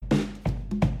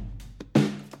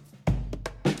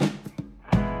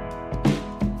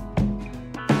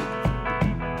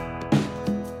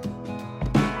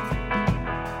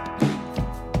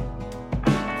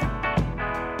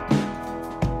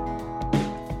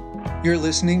You're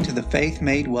listening to the Faith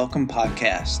Made Welcome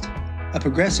podcast, a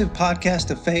progressive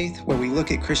podcast of faith where we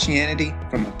look at Christianity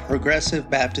from a progressive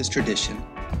Baptist tradition.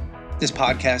 This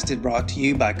podcast is brought to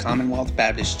you by Commonwealth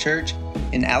Baptist Church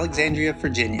in Alexandria,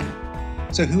 Virginia.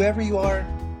 So whoever you are,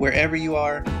 wherever you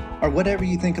are, or whatever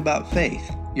you think about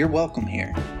faith, you're welcome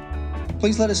here.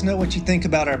 Please let us know what you think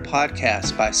about our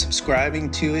podcast by subscribing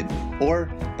to it or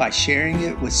by sharing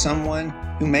it with someone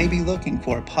who may be looking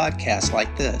for a podcast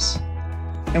like this.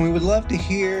 And we would love to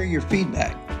hear your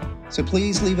feedback. So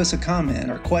please leave us a comment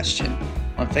or question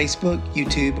on Facebook,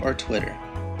 YouTube, or Twitter.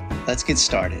 Let's get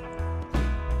started.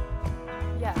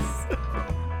 Yes.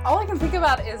 All I can think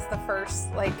about is the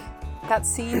first, that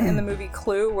scene in the movie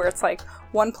Clue where it's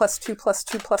 1 + 2 +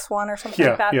 2 + 1 or something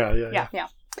like that. Yeah.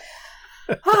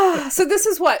 So this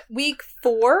is week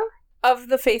 4 of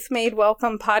the Faith Made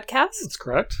Welcome podcast? That's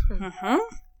correct. Mm-hmm.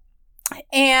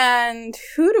 And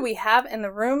who do we have in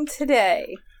the room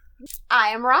today?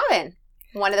 I am Robin,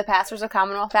 one of the pastors of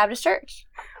Commonwealth Baptist Church.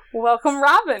 Welcome,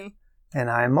 Robin.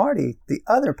 And I'm Marty, the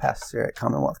other pastor at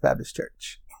Commonwealth Baptist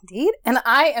Church. Indeed. And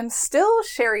I am still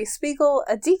Sherry Spiegel,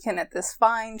 a deacon at this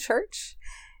fine church.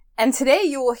 And today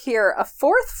you will hear a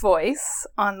fourth voice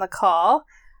on the call,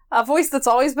 a voice that's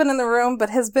always been in the room but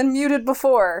has been muted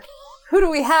before. Who do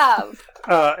we have?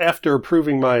 After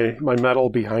proving my mettle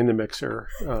behind the mixer,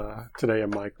 today I'm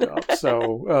mic'd up.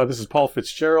 So this is Paul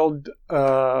Fitzgerald,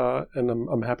 and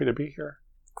I'm happy to be here.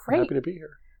 Great. I'm happy to be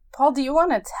here. Paul, do you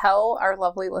want to tell our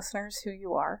lovely listeners who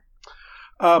you are?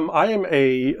 I am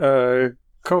a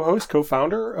co-host,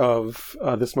 co-founder of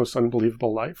This Most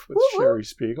Unbelievable Life with Sherry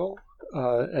Spiegel,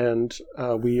 and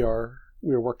we are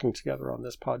working together on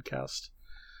this podcast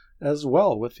as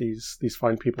well with these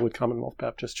fine people at Commonwealth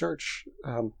Baptist Church.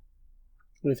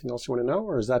 Anything else you want to know,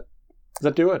 or does that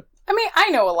do it? I mean, I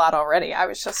know a lot already. I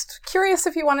was just curious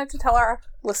if you wanted to tell our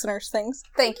listeners things.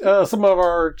 Thank you.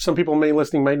 Some people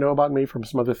listening may know about me from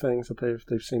some other things that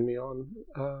they've seen me on,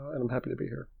 and I'm happy to be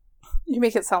here. You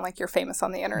make it sound like you're famous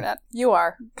on the internet. You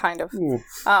are, kind of.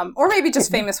 Or maybe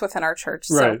just famous within our church.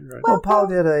 So. Right. Well, Paul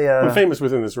did I'm famous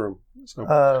within this room.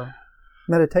 So.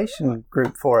 Meditation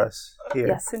group for us here.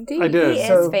 Yes, indeed. I did. He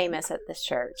is famous at this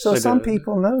church. So some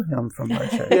people know him from our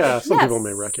church. Yeah, some people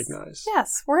may recognize.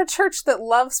 Yes, we're a church that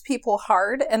loves people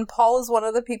hard, and Paul is one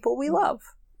of the people we love.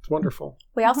 It's wonderful.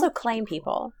 We also claim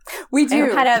people. We do. And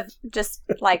we're kind of just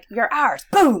you're ours.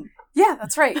 Boom! Yeah,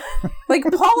 that's right.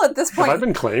 Paul at this point... Have I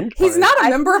been claimed? He's not a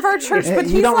member of our church, but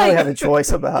you don't really have a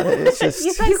choice about it. It's just...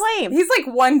 You've been claimed. He's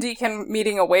one deacon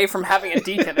meeting away from having a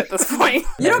deacon at this point.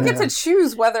 You don't get to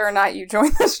choose whether or not you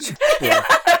join this church. Yeah.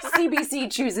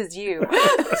 CBC chooses you.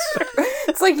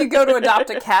 It's like you go to adopt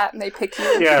a cat and they pick you.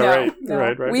 Yeah, no,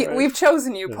 right. We've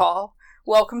chosen you, Paul.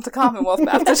 Welcome to Commonwealth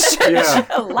Baptist Church. Yeah.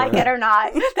 Like it or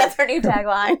not. That's our new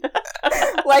tagline.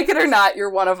 Like it or not, you're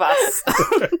one of us.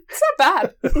 It's not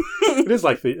bad. It is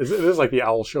like the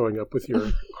owl showing up with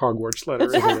your Hogwarts letter,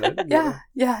 isn't it?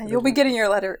 Yeah. You'll be getting your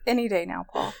letter any day now,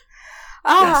 Paul.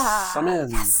 Yes, I'm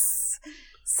in. Yes.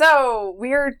 So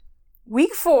we're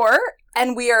week 4,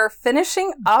 and we are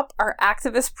finishing up our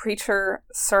Activist Preacher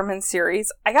sermon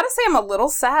series. I gotta say, I'm a little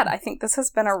sad. I think this has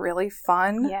been a really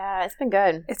fun... Yeah, it's been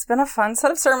good. It's been a fun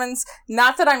set of sermons.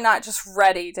 Not that I'm not just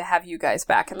ready to have you guys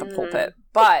back at the pulpit,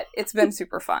 but it's been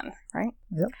super fun, right?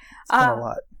 Yep. It's been a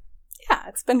lot. Yeah,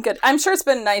 it's been good. I'm sure it's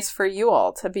been nice for you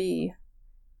all to be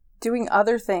doing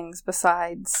other things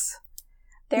besides...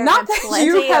 There have been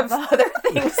plenty of other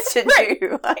things to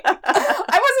do. I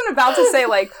wasn't about to say,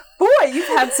 boy, you've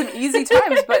had some easy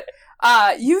times, but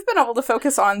you've been able to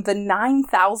focus on the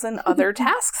 9,000 other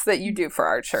tasks that you do for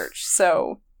our church.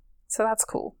 So that's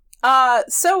cool.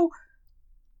 Who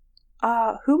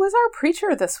was our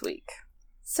preacher this week?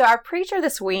 So our preacher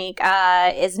this week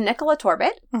is Nicola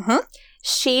Torbett. Mm-hmm.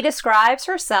 She describes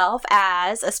herself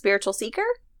as a spiritual seeker,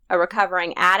 a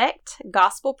recovering addict,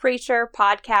 gospel preacher,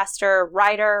 podcaster,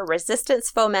 writer, resistance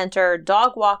fomenter,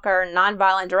 dog walker,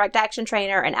 nonviolent direct action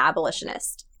trainer, and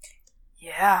abolitionist.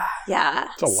 Yeah. Yeah.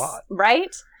 It's a lot.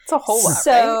 Right? It's a whole lot,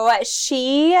 So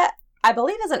she, I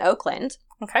believe, is in Oakland.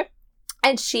 Okay.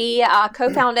 And she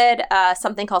co-founded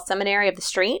something called Seminary of the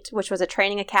Street, which was a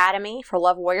training academy for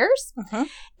love warriors,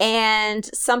 and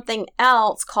something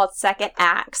else called Second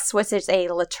Acts, which is a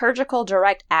liturgical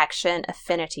direct action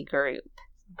affinity group.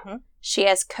 She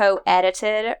has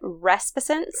co-edited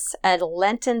Respicency, a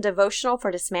Lenten devotional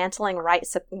for dismantling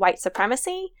white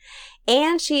supremacy,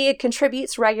 and she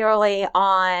contributes regularly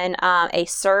on a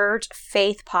Surge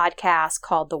faith podcast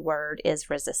called The Word is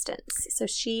Resistance. So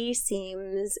she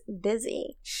seems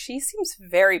busy. She seems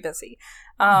very busy.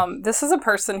 This is a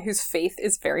person whose faith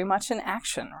is very much in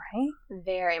action, right?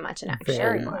 Very much in action.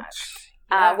 Very much.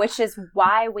 which is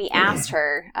why we asked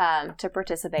her to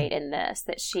participate in this,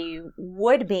 that she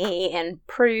would be and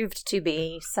proved to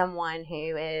be someone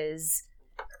who is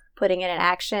putting it in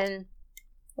action,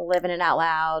 living it out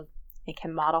loud, and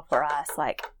can model for us,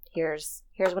 like, here's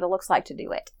what it looks like to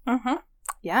do it. Mm-hmm.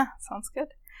 Yeah, sounds good.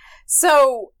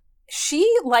 So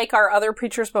she, like our other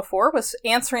preachers before, was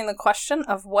answering the question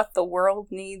of what the world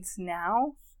needs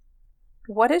now.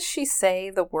 What does she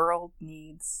say the world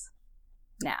needs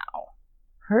now?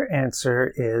 Her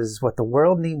answer is what the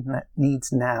world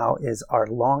needs now is our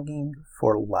longing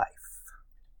for life.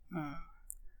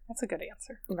 That's a good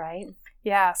answer. Right?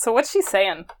 Yeah, so what's she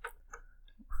saying?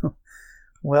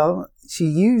 Well, she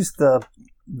used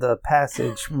the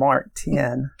passage Mark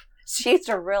 10. She used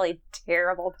a really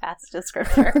terrible passage of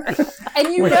scripture.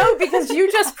 And you know, because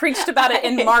you just preached about it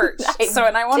in March.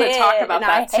 And I want to talk about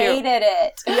that too. I hated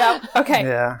it. Yep. Okay.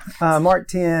 Yeah. Mark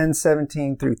 10,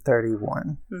 17 through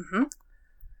 31. Mm-hmm.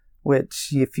 Which,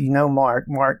 if you know Mark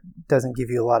doesn't give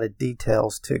you a lot of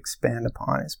details to expand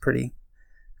upon. It's pretty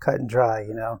cut and dry,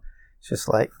 you know. It's just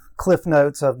like cliff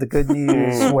notes of the good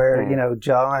news where, you know,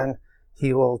 John,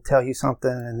 he will tell you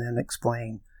something and then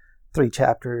explain 3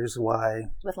 chapters why.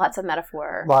 With lots of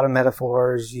metaphor. A lot of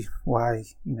metaphors, why,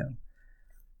 you know,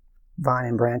 vine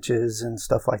and branches and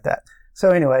stuff like that. So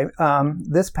anyway,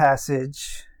 this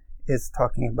passage is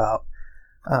talking about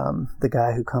the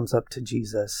guy who comes up to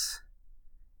Jesus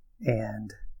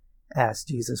and asks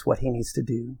Jesus what he needs to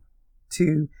do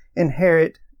to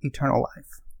inherit eternal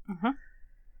life. Mm-hmm.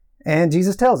 And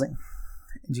Jesus tells him.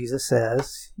 Jesus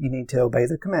says, you need to obey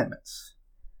the commandments.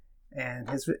 And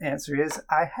his answer is,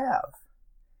 I have.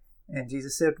 And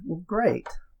Jesus said, well, great.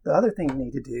 The other thing you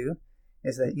need to do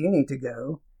is that you need to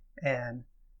go and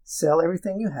sell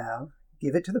everything you have,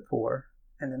 give it to the poor,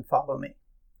 and then follow me.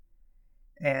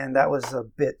 And that was a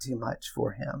bit too much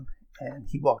for him. And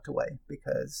he walked away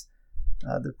because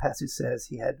the passage says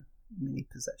he had many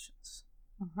possessions.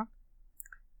 Mm-hmm.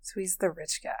 So he's the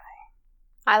rich guy.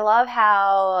 I love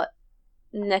how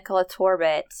Nicola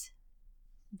Torbett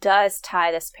does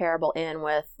tie this parable in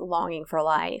with longing for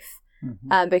life,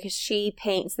 because she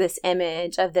paints this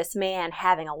image of this man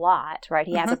having a lot, right?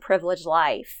 He has a privileged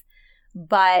life,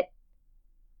 but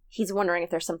he's wondering if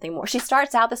there's something more. She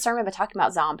starts out the sermon by talking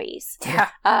about zombies. Yeah.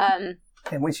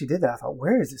 And when she did that, I thought,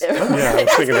 where is this going? Yeah, I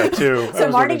was thinking that too. So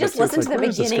Marty just listened to the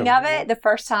beginning of it the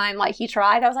first time, like, he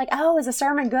tried. I was like, oh, is the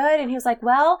sermon good? And he was like,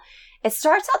 well, it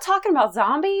starts out talking about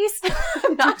zombies.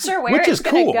 I'm not sure where it's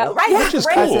going to go. Right, which is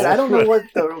cool. I said, I don't know what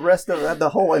the rest of the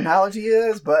whole analogy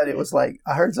is, but it was like,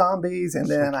 I heard zombies, and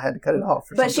then I had to cut it off.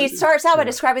 But she starts out by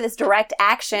describing this direct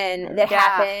action that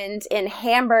happened in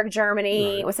Hamburg,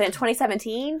 Germany. Right. Was it in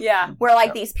 2017? Yeah. Where,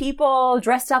 like, these people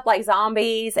dressed up like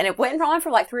zombies, and it went on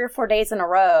for like 3 or 4 days in a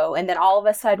row. And then all of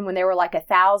a sudden, when there were like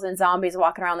 1,000 zombies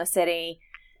walking around the city,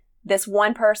 this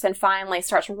one person finally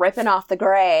starts ripping off the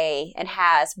gray and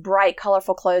has bright,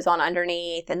 colorful clothes on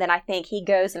underneath. And then I think he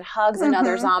goes and hugs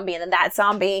another zombie. And then that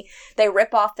zombie, they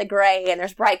rip off the gray and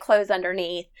there's bright clothes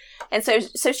underneath. And so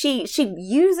she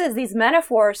uses these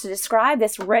metaphors to describe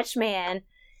this rich man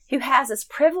who has this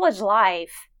privileged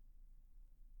life,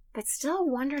 but still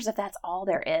wonders if that's all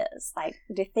there is. Like,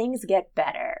 do things get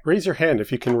better? Raise your hand if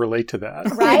you can relate to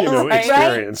that. Right?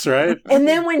 Experience, right? And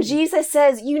then when Jesus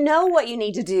says, you know what you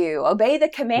need to do, obey the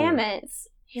commandments,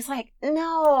 he's like,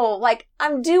 no, like,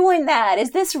 I'm doing that.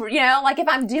 Is this, like, if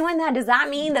I'm doing that, does that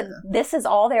mean that this is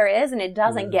all there is and it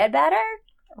doesn't get better?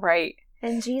 Right.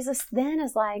 And Jesus then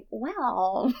is like,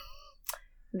 well,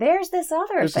 there's this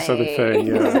other thing. This other thing,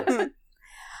 yeah.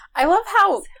 I love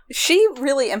how she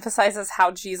really emphasizes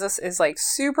how Jesus is, like,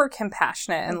 super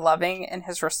compassionate and loving in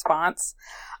his response.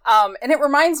 And it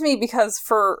reminds me because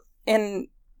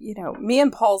me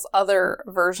and Paul's other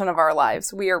version of our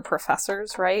lives, we are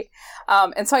professors, right?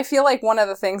 And so I feel like one of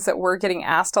the things that we're getting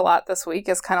asked a lot this week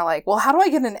is kind of like, well, how do I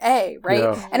get an A, right?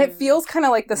 Yeah. And it feels kind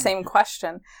of like the same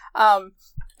question. And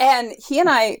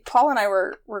Paul and I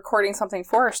were recording something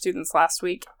for our students last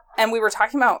week, and we were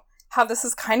talking about how this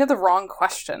is kind of the wrong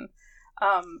question.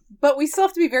 But we still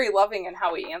have to be very loving in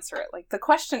how we answer it. Like, the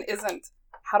question isn't,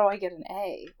 how do I get an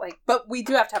A? Like, but we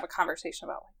do have to have a conversation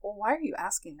about, like, well, why are you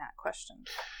asking that question?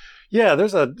 Yeah,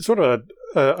 there's a sort of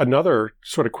another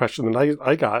sort of question that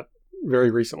I got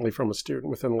very recently from a student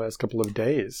within the last couple of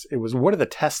days. It was, what are the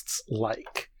tests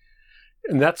like?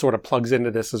 And that sort of plugs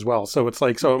into this as well. So it's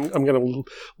like, so I'm going to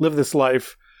live this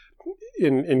life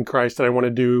in Christ, and I want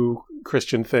to do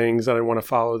Christian things, and I want to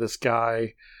follow this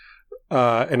guy,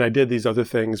 and I did these other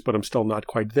things, but I'm still not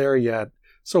quite there yet.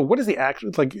 So what is the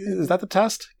action? Like, is that the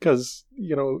test? Because,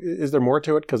 is there more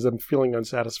to it? Because I'm feeling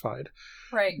unsatisfied.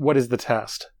 Right. What is the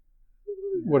test?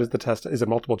 what is the test? Is it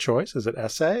multiple choice? Is it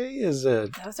essay? Is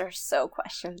it? Those are so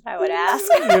questions I would ask.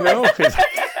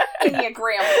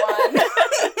 Enneagram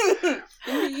 1.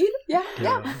 Indeed.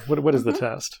 Yeah. What is the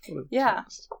test?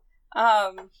 Test?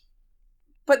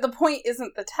 But the point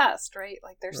isn't the test, right?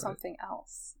 Like there's something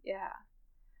else. Yeah.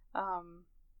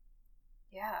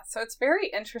 So it's very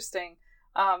interesting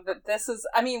that this is,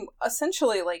 I mean,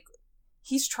 essentially like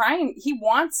he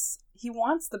wants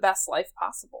the best life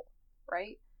possible,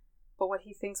 right? But what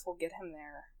he thinks will get him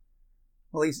there.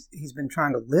 Well, he's been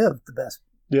trying to live the best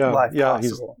life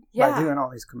possible by doing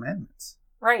all these commandments.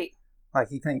 Right. Like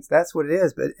he thinks that's what it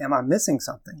is, but am I missing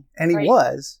something? And he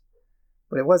was,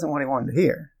 but it wasn't what he wanted to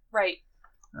hear. Right.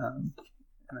 And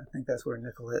I think that's where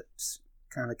Nicolette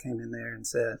kind of came in there and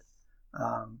said,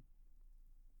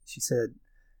 she said,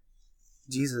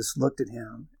 Jesus looked at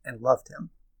him and loved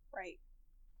him. Right.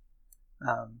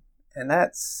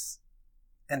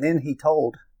 And then he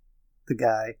told the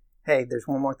guy, hey, there's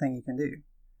one more thing you can do.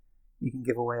 You can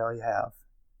give away all you have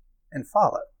and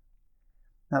follow.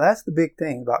 Now that's the big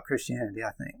thing about Christianity,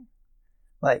 I think.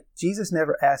 Like, Jesus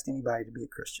never asked anybody to be a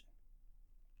Christian.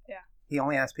 Yeah. He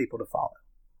only asked people to follow.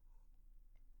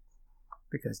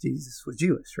 Because Jesus was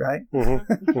Jewish, right?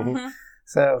 Mm-hmm. Mm-hmm.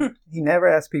 So he never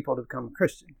asked people to become a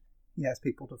Christian. He asked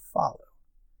people to follow.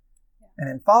 Yeah. And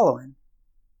in following,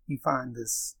 you find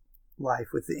this life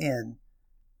within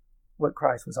what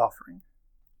Christ was offering.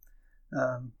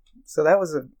 So that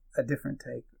was a different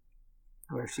take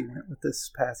where she went with this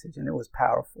passage, and it was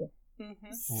powerful.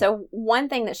 Mm-hmm. So one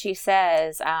thing that she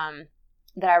says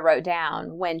that I wrote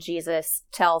down when Jesus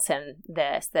tells him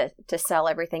this, that to sell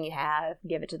everything you have,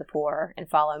 give it to the poor, and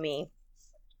follow me,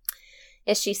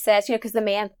 is she says, because the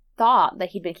man thought that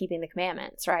he'd been keeping the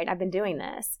commandments, right? I've been doing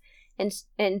this. And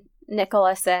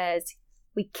Nicola says,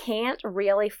 we can't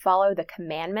really follow the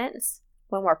commandments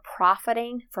when we're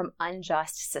profiting from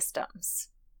unjust systems.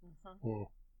 Mm-hmm. Mm.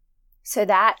 So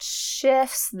that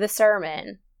shifts the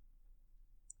sermon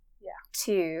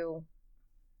to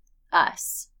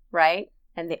us, right?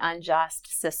 And the unjust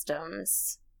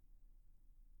systems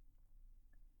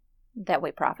that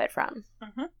we profit from.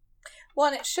 Mm-hmm. Well,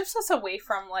 and it shifts us away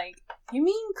from, like, you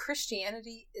mean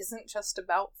Christianity isn't just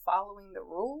about following the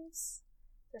rules?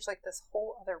 There's, like, this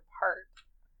whole other part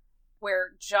where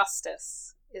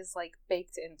justice is, like,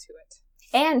 baked into it.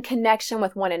 And connection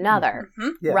with one another,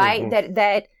 mm-hmm. right?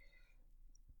 Mm-hmm.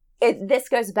 This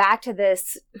goes back to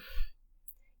this,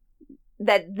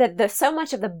 that so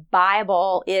much of the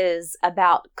Bible is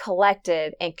about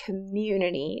collective and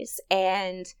communities,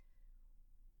 and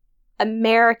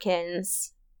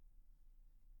Americans,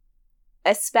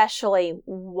 especially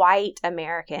white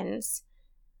Americans,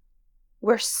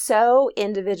 we're so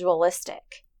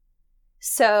individualistic.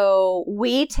 So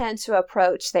we tend to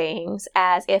approach things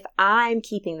as if I'm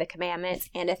keeping the commandments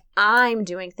and if I'm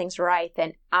doing things right,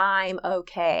 then I'm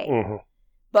okay. Mm-hmm.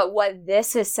 But what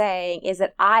this is saying is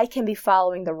that I can be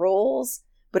following the rules,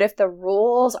 but if the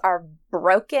rules are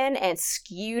broken and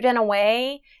skewed in a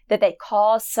way that they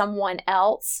cause someone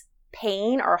else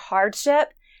pain or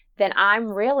hardship, then I'm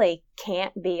really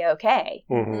can't be okay,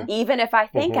 mm-hmm. even if I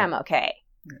think mm-hmm. I'm okay.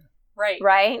 Right.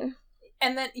 Right?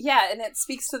 And then, and it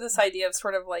speaks to this idea of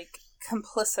sort of like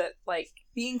complicit, like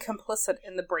being complicit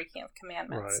in the breaking of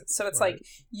commandments. Right, so it's like,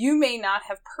 you may not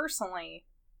have personally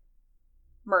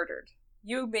murdered.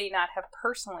 You may not have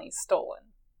personally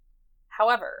stolen.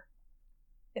 However,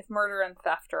 if murder and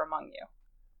theft are among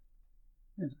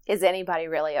you, is anybody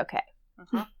really okay?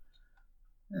 Mm-hmm.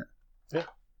 Yeah.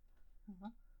 Mm-hmm.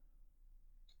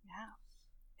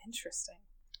 Yeah. Interesting.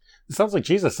 It sounds like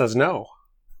Jesus says no.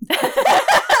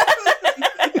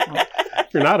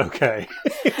 You're not okay.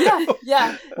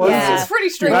 Yeah. Well, it's pretty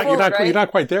straightforward, right? You're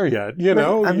not quite there yet. You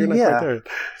know, I mean, you're not quite there.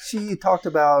 She talked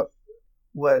about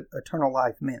what eternal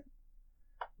life meant.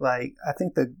 Like, I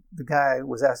think the guy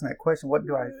was asking that question, what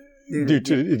do I do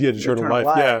to get eternal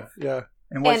life? Yeah.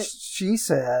 And what she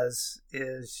says,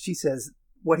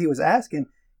 what he was asking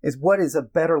is, what is a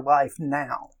better life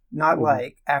now? Not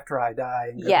like after I die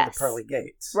and go to the pearly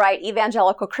gates. Right.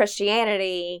 Evangelical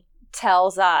Christianity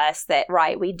tells us that,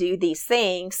 we do these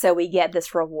things so we get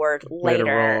this reward later.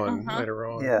 Later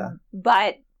on. Yeah.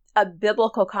 But a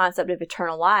biblical concept of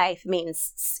eternal life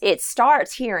means it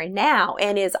starts here and now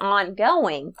and is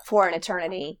ongoing for an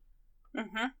eternity.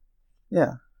 Mm-hmm.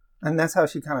 Yeah. And that's how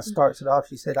she kind of starts it off.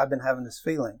 She said, I've been having this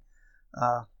feeling.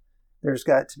 There's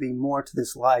got to be more to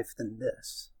this life than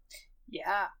this.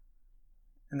 Yeah.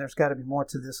 And there's got to be more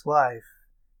to this life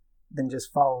than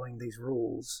just following these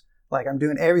rules. Like, I'm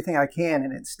doing everything I can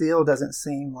and it still doesn't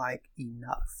seem like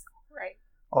enough. Right.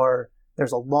 Or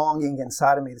there's a longing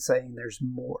inside of me saying there's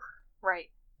more. Right.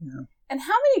 You know? And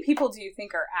how many people do you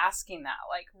think are asking that?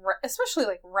 Like, especially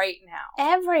like right now.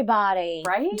 Everybody,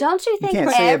 right? Don't you think? You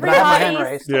can't see it, but I have my hand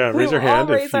raised. Yeah, raise your hand.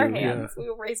 Raise our hands. We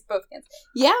will raise both hands.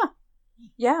 Yeah.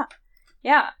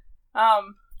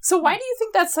 So why do you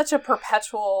think that's such a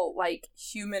perpetual, like,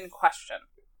 human question?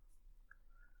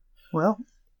 Well,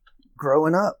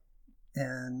 growing up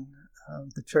in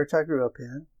the church I grew up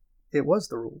in, it was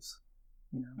the rules.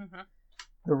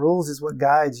 The rules is what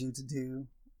guides you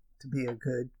to be a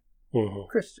good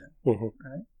Christian,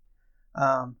 right?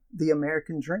 The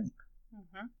American dream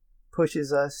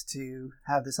pushes us to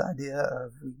have this idea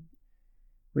of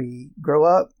we grow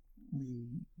up, we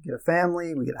get a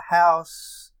family, we get a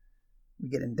house, we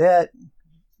get in debt,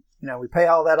 we pay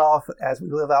all that off as we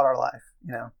live out our life,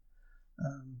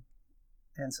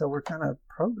 and so we're kind of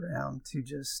programmed to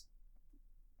just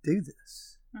do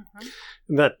this.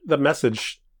 That the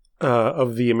message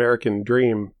of the American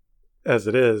dream as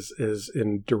it is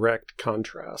in direct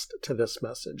contrast to this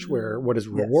message, where what is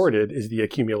rewarded is the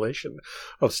accumulation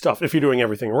of stuff. If you're doing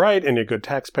everything right and you're a good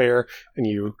taxpayer and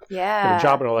you get a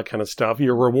job and all that kind of stuff,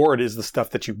 your reward is the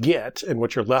stuff that you get, and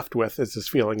what you're left with is this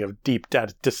feeling of deep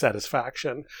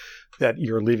dissatisfaction that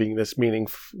you're leaving this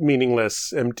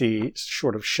meaningless, empty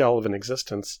sort of shell of an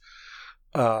existence,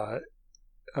 to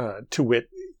wit,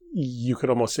 you could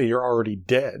almost say you're already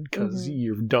dead because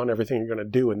you've done everything you're going to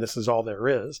do and this is all there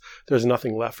is. There's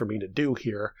nothing left for me to do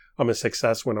here. I'm a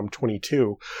success when I'm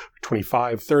 22,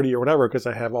 25, 30 or whatever because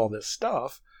I have all this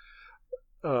stuff.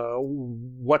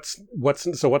 What's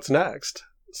next?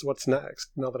 So what's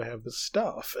next now that I have this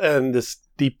stuff and this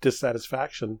deep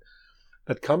dissatisfaction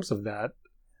that comes of that?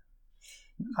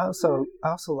 I also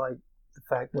like the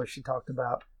fact where she talked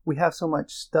about we have so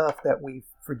much stuff that we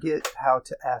forget how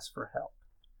to ask for help.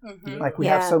 Like we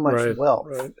have so much wealth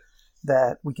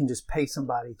that we can just pay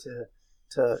somebody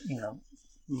to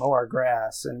mow our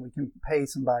grass, and we can pay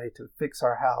somebody to fix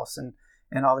our house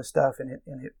and all this stuff, and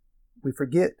we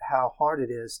forget how hard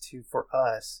it is for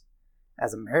us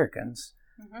as Americans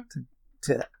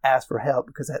to ask for help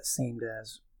because that seemed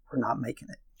as we're not making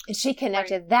it. And she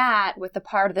connected that with the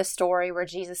part of the story where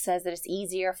Jesus says that it's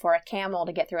easier for a camel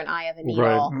to get through an eye of a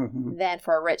needle than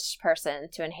for a rich person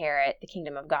to inherit the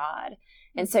kingdom of God.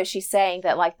 And so she's saying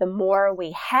that, like, the more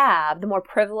we have, the more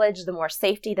privilege, the more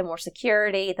safety, the more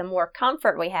security, the more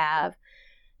comfort we have,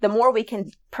 the more we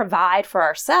can provide for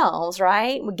ourselves,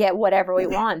 right? We get whatever we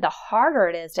want. The harder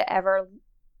it is to ever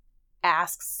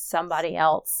ask somebody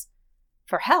else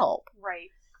for help.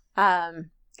 Right.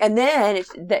 And then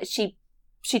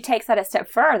she takes that a step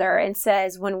further and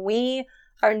says, when we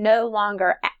are no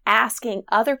longer asking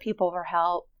other people for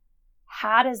help,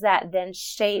 how does that then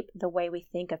shape the way we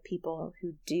think of people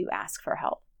who do ask for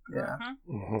help? Yeah.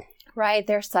 Right?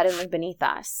 They're suddenly beneath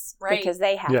us because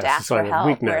they have to ask for help.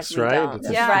 It's a sign of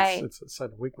weakness, right? It's a sign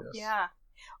of weakness. Yeah.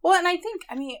 Well, and I think,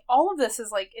 all of this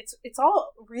is like, it's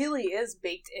all really is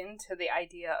baked into the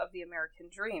idea of the American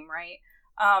dream, right?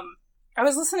 I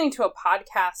was listening to a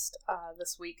podcast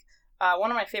this week.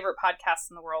 One of my favorite podcasts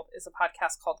in the world is a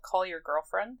podcast called Call Your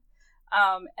Girlfriend.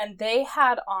 And they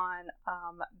had on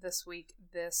this week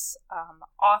this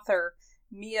author,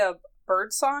 Mia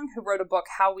Birdsong, who wrote a book,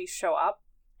 How We Show Up.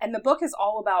 And the book is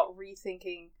all about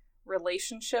rethinking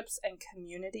relationships and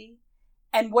community.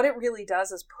 And what it really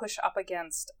does is push up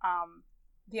against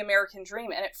the American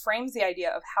dream. And it frames the idea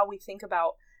of how we think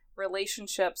about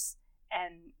relationships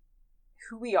and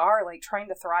who we are, like, trying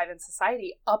to thrive in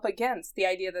society up against the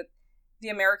idea that the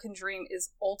American dream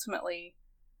is ultimately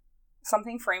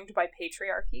something framed by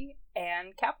patriarchy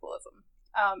and capitalism.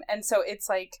 And so it's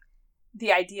like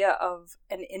the idea of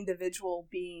an individual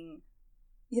being,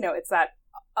 it's that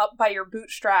up by your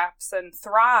bootstraps and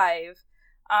thrive,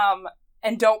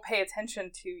 and don't pay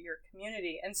attention to your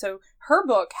community. And so her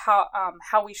book,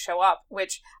 How We Show Up,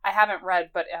 which I haven't read,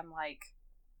 but am like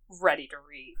ready to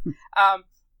read,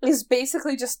 is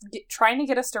basically just trying to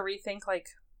get us to rethink like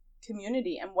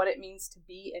community and what it means to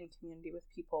be in community with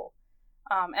people.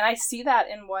 And I see that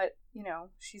in what,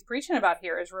 she's preaching about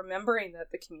here, is remembering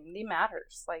that the community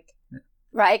matters. Like,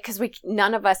 right, because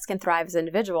none of us can thrive as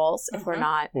individuals if we're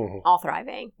not all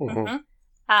thriving. And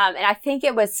I think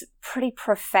it was pretty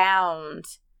profound.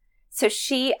 So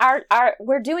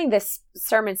we're doing this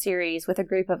sermon series with a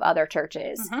group of other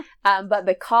churches, but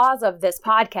because of this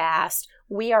podcast,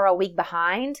 we are a week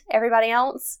behind everybody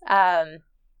else.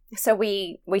 So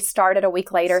we started a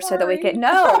week later so that we could...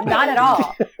 No, not at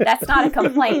all. That's not a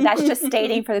complaint. That's just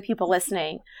stating for the people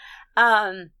listening.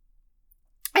 And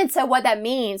so what that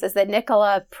means is that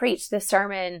Nicola preached this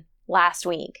sermon last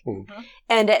week.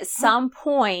 And at some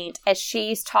point, as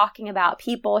she's talking about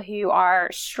people who are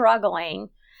struggling,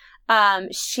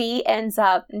 she ends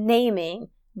up naming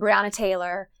Breonna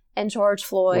Taylor and George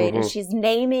Floyd, and she's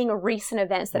naming recent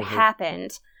events that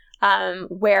happened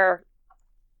where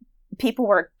people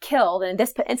were killed. And in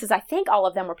this instance, I think all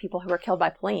of them were people who were killed by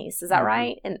police. Is that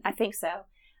right? And I think so.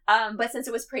 But since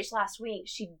it was preached last week,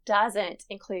 she doesn't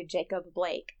include Jacob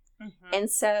Blake. And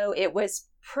so it was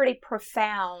pretty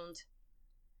profound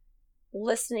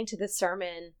listening to the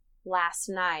sermon last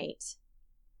night,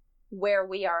 where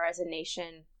we are as a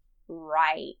nation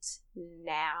right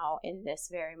now in this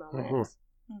very moment.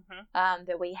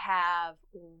 That we have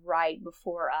right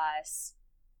before us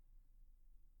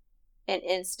an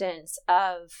instance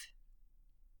of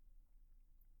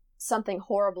something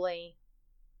horribly,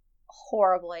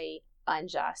 horribly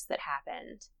unjust that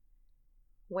happened,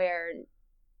 where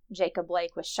Jacob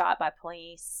Blake was shot by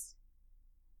police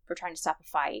for trying to stop a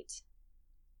fight,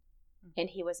 and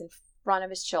he was in front of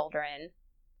his children.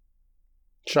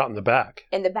 Shot in the back.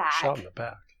 In the back. Shot in the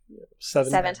back.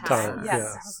 7 times. Yes,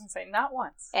 I was going to say, not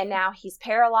once. And now he's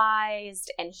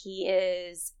paralyzed, and he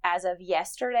is, as of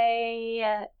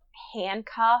yesterday,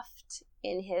 handcuffed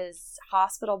in his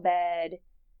hospital bed,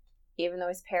 even though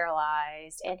he's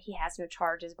paralyzed, and he has no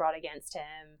charges brought against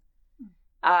him.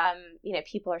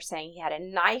 People are saying he had a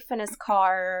knife in his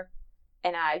car,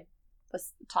 and I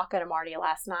was talking to Marty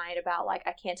last night about, like,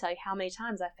 I can't tell you how many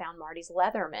times I found Marty's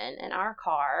Leatherman in our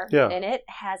car, and it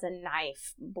has a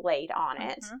knife blade on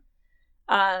it.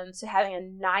 So having a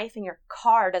knife in your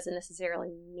car doesn't necessarily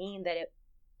mean that it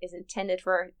is intended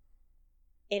for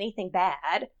anything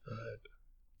bad.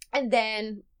 And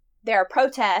then there are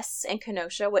protests in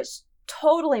Kenosha, which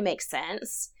totally makes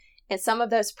sense. And some of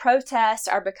those protests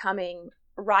are becoming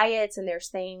riots, and there's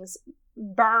things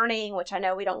burning, which I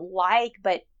know we don't like,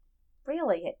 but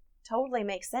really, it totally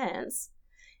makes sense.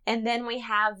 And then we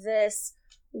have this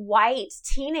white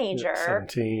teenager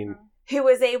 17. who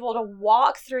was able to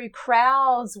walk through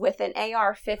crowds with an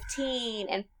AR-15,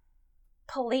 and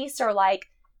police are like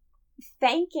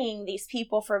thanking these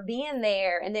people for being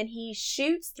there, and then he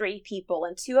shoots 3 people,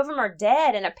 and 2 of them are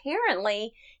dead, and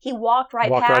apparently he walked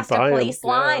past a police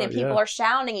line, and people are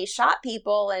shouting he shot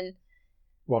people, and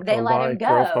they let him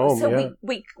go. Home, so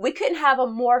we couldn't have a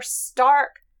more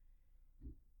stark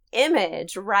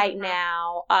image right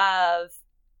now of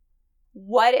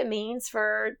what it means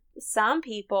for some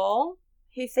people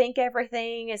who think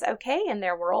everything is okay in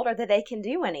their world, or that they can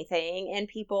do anything, and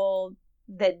people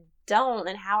that don't,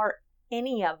 and how are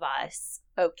any of us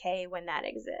okay when that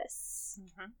exists?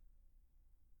 And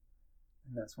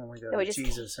that's when we go to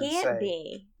Jesus and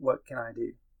say, what can I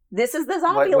do? This is the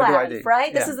zombie life,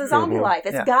 right? This is the zombie life.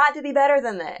 It's got to be better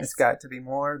than this. It's got to be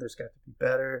more. There's got to be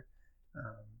better.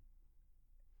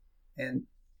 And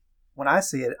when I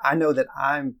see it, I know that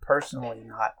I'm personally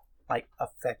not, like,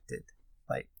 affected.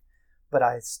 Like, but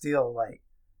I still, like,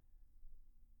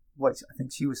 what I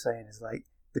think she was saying is, like,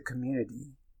 the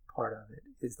community part of it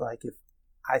is, like, if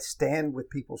I stand with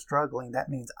people struggling, that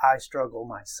means I struggle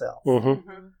myself.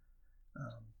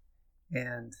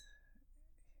 And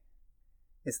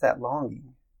it's that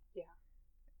longing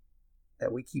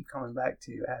that we keep coming back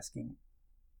to, asking,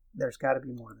 there's got to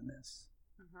be more than this.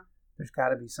 There's got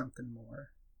to be something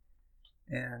more.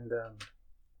 And,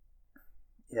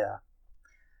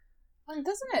 And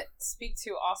doesn't it speak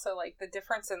to also, like, the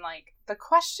difference in, like, the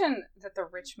question that the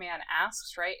rich man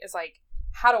asks, right, is, like,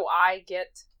 how do I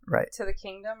get to the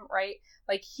kingdom, right?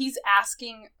 Like, he's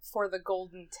asking for the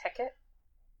golden ticket,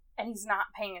 and he's not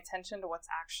paying attention to what's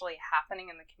actually happening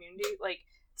in the community. Like,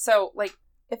 so, like,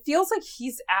 it feels like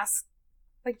he's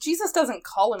like, Jesus doesn't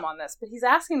call him on this, but he's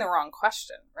asking the wrong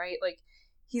question, right? Like,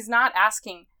 he's not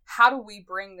asking, how do we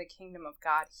bring the kingdom of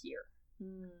God here?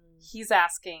 He's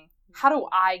asking, how do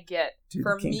I get,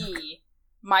 for me,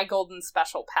 my golden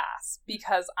special pass?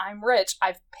 Because I'm rich,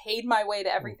 I've paid my way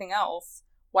to everything else.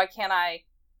 Why can't I,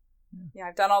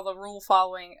 I've done all the rule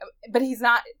following. But he's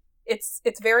not, it's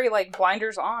very, like,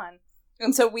 blinders on.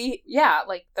 And so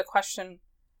like, the question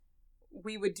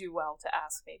we would do well to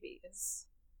ask maybe is,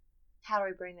 how do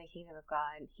we bring the kingdom of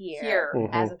God here?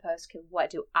 As opposed to, what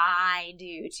do I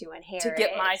do to inherit? To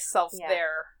get myself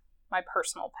there, my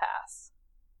personal pass.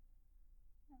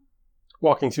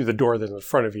 Walking through the door that's in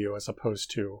front of you, as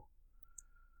opposed to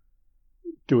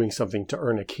doing something to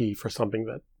earn a key for something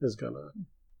that is going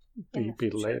to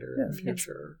be later in the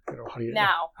future.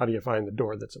 How do you find the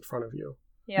door that's in front of you?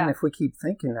 Yeah. And if we keep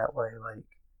thinking that way, like,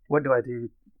 what do I do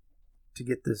to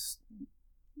get this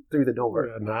through the door?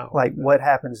 Like, what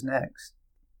happens next?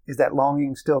 Is that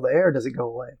longing still there, or does it go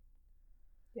away?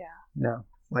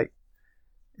 Like,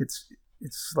 it's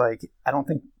like,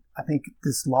 I think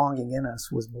this longing in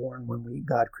us was born when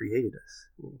God created us.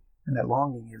 And that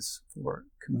longing is for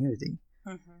community,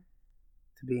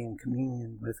 to be in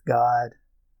communion with God,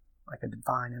 like a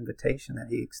divine invitation that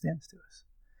he extends to us.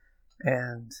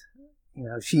 And,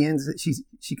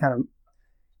 she kind of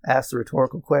asks the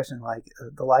rhetorical question, like,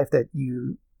 the life that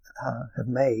you have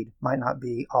made might not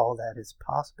be all that is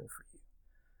possible for you.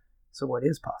 So what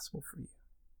is possible for you?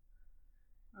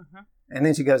 And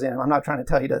then she goes in, I'm not trying to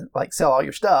tell you to like sell all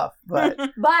your stuff, but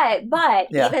but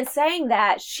even saying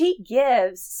that, she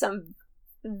gives some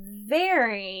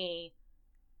very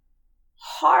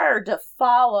hard to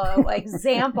follow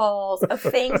examples of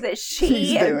things that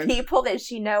she and people that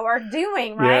she know are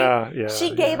doing, right? Yeah,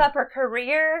 she gave up her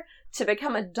career to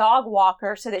become a dog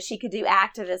walker so that she could do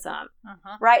activism,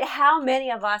 right? How many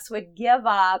of us would give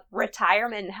up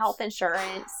retirement and health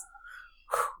insurance?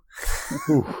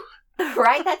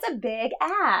 Right? That's a big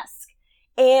ask.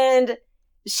 And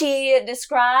she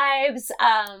describes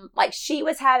like she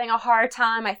was having a hard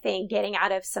time, I think, getting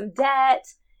out of some debt.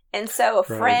 And so a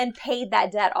friend paid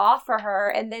that debt off for her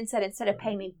and then said, instead of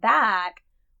paying me back,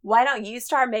 why don't you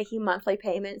start making monthly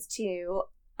payments to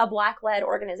a Black-led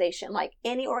organization, like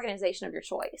any organization of your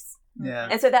choice? Yeah.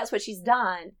 And so that's what she's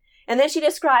done. And then she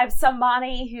describes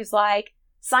somebody who's like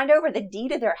signed over the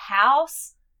deed of their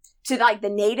house to like the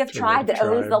native tribe that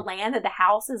owns the land that the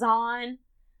house is on.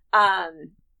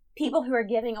 People who are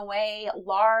giving away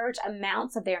large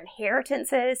amounts of their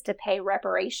inheritances to pay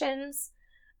reparations,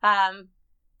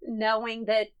 knowing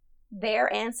that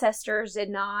their ancestors did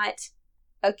not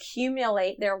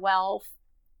accumulate their wealth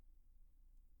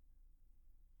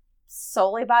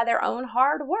solely by their own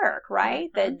hard work, right?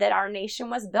 That our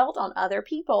nation was built on other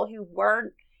people who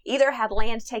weren't either had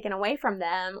land taken away from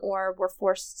them or were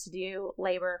forced to do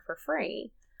labor for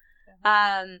free.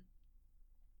 And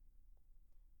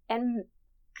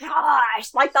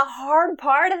gosh, like the hard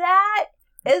part of that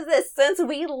is that since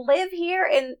we live here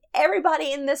and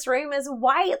everybody in this room is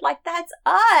white, like that's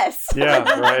us.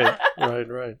 Yeah,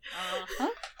 right.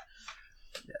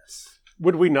 Yes.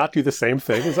 Would we not do the same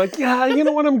thing? It's like, yeah, you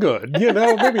know what, I'm good. You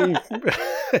know,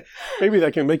 maybe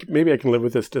I can live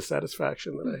with this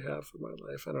dissatisfaction that I have for my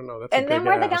life. I don't know. That's and then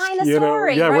we're the guy in the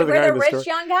story. Yeah, right? we're the rich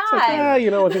young guy. It's like, yeah, you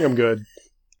know, I think I'm good.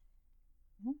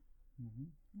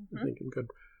 I think I'm good.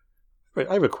 Wait,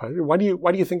 I have a question. Why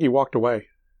do you think he walked away?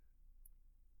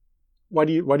 Why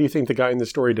do you think the guy in the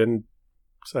story didn't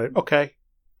say, okay?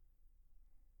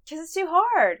 Because it's too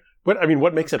hard.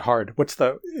 What makes it hard?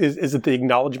 Is it the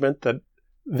acknowledgement that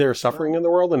they're suffering in the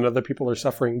world and other people are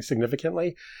suffering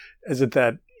significantly? Is it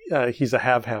that he's a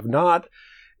have-not?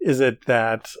 Is it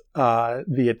that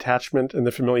the attachment and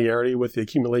the familiarity with the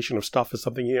accumulation of stuff is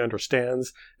something he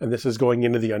understands, and this is going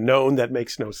into the unknown that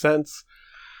makes no sense?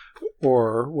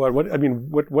 Or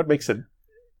what makes it?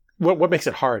 What makes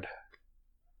it hard?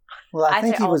 Well, I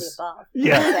think he was.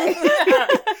 Yeah.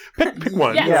 pick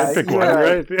one. Yes. Yeah, pick one.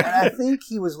 Right. Yeah. I think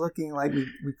he was looking like we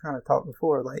kind of talked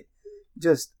before, like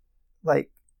just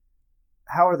like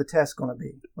how are the tests going to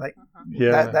be? Like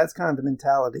that's kind of the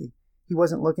mentality. He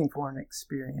wasn't looking for an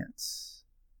experience.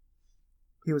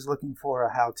 He was looking for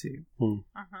a how-to.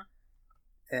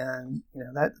 And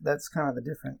that's kind of the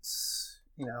difference.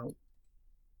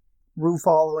 Rule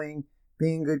following,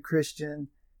 being a good Christian,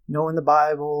 knowing the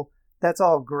Bible. That's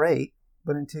all great,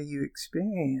 but until you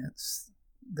experience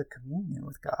the communion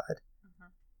with God,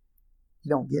 you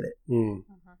don't get it.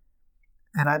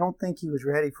 And I don't think he was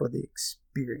ready for the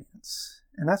experience.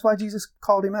 And that's why Jesus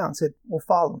called him out and said, well,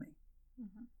 follow me.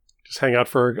 Just hang out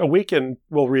for a week and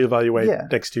we'll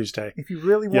reevaluate next Tuesday. If you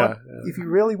really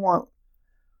want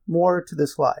more to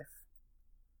this life,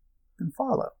 then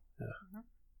follow.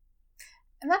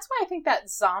 And that's why I think that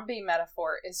zombie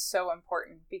metaphor is so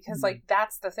important, because like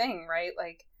that's the thing, right?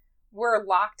 Like we're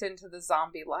locked into the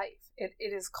zombie life. It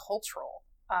is cultural.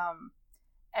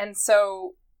 And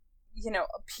so,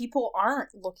 people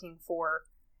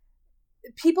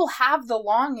have the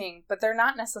longing, but they're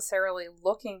not necessarily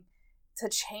looking to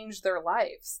change their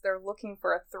lives. They're looking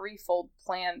for a threefold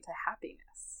plan to happiness.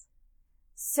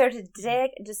 So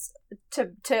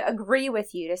to agree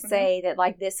with you, to say that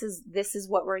like this is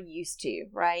what we're used to,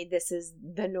 right? This is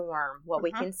the norm, what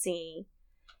we can see.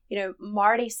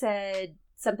 Marty said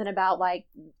something about like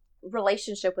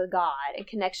relationship with God and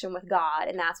connection with God,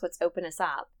 and that's what's opened us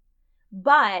up.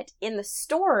 But in the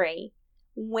story,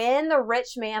 when the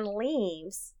rich man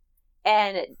leaves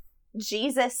and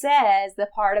Jesus says the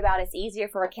part about it's easier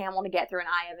for a camel to get through an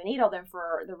eye of a needle than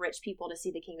for the rich people to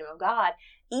see the kingdom of God,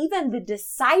 even the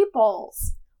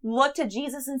disciples look to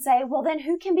Jesus and say, well, then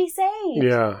who can be saved?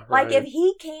 Yeah, like if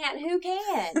he can't, who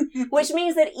can? Which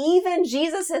means that even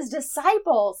Jesus's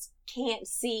disciples can't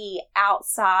see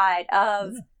outside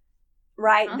of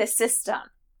right? The system.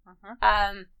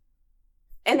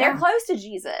 And they're close to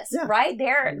Jesus, right?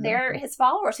 They're his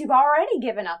followers who've already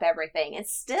given up everything. And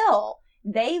still,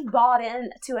 they've bought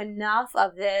into enough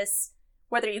of this,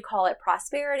 whether you call it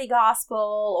prosperity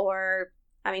gospel or,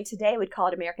 I mean, today we'd call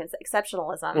it American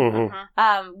exceptionalism.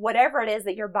 Whatever it is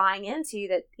that you're buying into,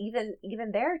 that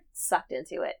even they're sucked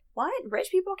into it. What? Rich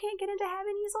people can't get into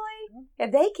heaven easily?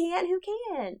 If they can't, who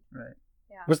can? Right.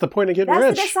 Yeah. What's the point of getting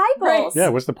rich? That's the disciples. Yeah,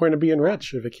 what's the point of being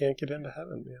rich if it can't get into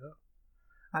heaven, you know?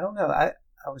 I don't know.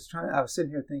 I was sitting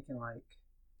here thinking, like,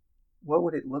 what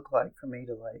would it look like for me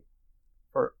to, like,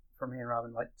 for me and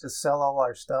Robin, like, just sell all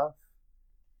our stuff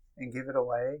and give it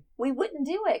away? We wouldn't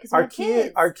do it because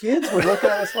our kids would look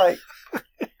at us like,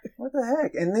 what the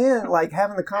heck? And then, like,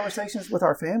 having the conversations with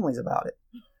our families about it.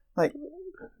 Like,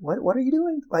 what are you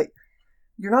doing? Like,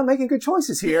 you're not making good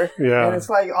choices here. Yeah. And it's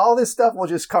like all this stuff will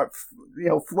just start,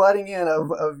 flooding in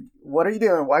of what are you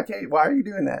doing? Why are you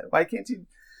doing that? Why can't you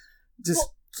just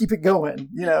keep it going?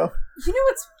 You know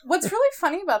what's really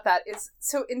funny about that is,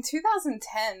 so in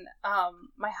 2010,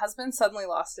 my husband suddenly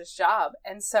lost his job,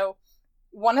 and so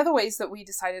one of the ways that we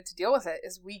decided to deal with it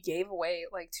is we gave away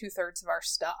like 2/3 of our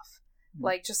stuff,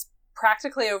 like just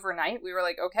practically overnight. We were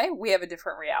like, okay, we have a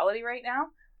different reality right now.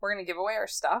 We're going to give away our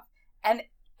stuff, and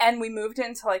we moved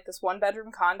into like this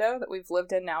 1-bedroom condo that we've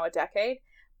lived in now a decade.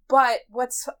 But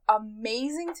what's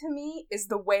amazing to me is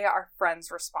the way our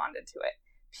friends responded to it.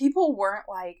 People weren't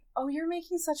like, oh, you're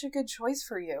making such a good choice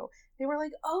for you. They were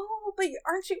like, oh, but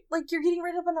aren't you, like, you're getting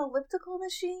rid of an elliptical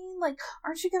machine? Like,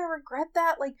 aren't you going to regret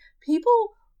that? Like,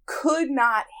 people could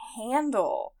not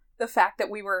handle the fact that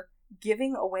we were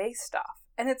giving away stuff.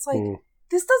 And it's like,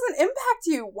 this doesn't impact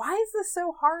you. Why is this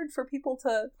so hard for people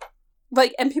to,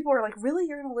 like, and people were like, really?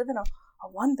 You're going to live in a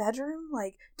 1-bedroom?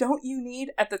 Like, don't you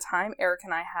need, at the time, Eric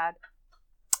and I had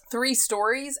 3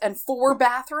 stories and 4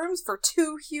 bathrooms for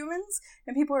 2 humans,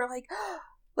 and people are like,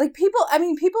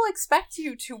 people expect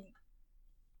you to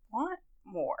want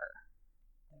more,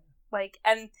 like,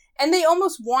 and they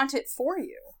almost want it for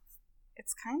you.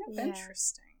 It's kind of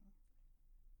interesting.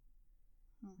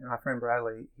 My friend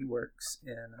Bradley, he works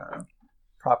in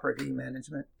property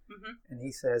management, and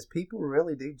he says people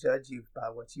really do judge you by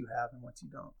what you have and what you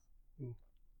don't.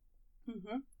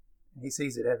 And he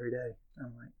sees it every day.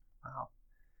 I'm like, wow.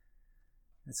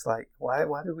 It's like, why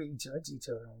do we judge each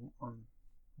other on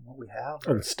what we have?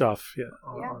 On stuff,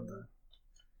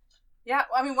 Yeah,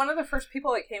 I mean, one of the first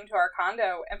people that came to our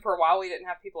condo, and for a while we didn't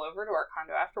have people over to our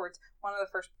condo afterwards, one of the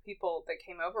first people that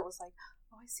came over was like,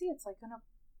 oh, I see, it's like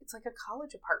a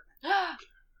college apartment.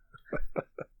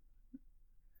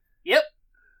 Yep.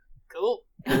 Cool.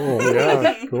 Cool,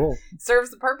 yeah, cool.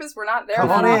 Serves the purpose. We're not there. Come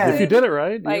on in. If you did it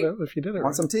right, like, if you did it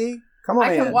want some tea? Come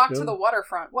on in. I can walk to the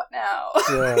waterfront. What now?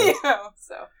 Yeah.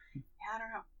 So, I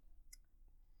don't know.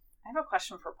 I have a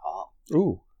question for Paul.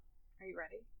 Ooh. Are you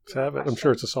ready? Let's have it. I'm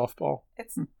sure it's a softball.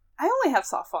 I only have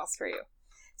softballs for you.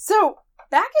 So,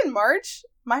 back in March,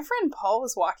 my friend Paul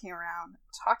was walking around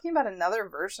talking about another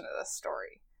version of this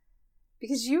story.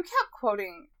 Because you kept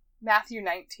quoting Matthew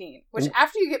 19, which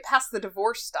after you get past the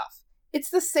divorce stuff, it's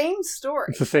the same story.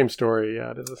 It's the same story,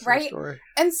 yeah. It is the same story.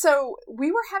 And so we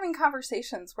were having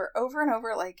conversations where over and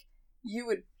over, like, you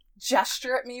would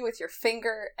gesture at me with your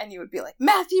finger and you would be like,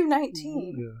 Matthew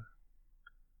 19. Yeah.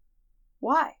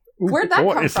 Why? Where'd that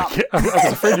come from? I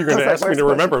was afraid you were going to ask me to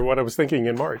remember what I was thinking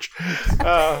in March. He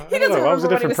doesn't remember I was a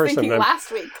different what he was thinking person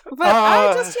last week. But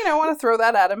I just, want to throw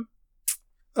that at him.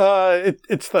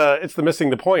 It's the missing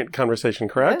the point conversation,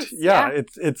 correct? Yeah.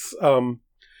 It's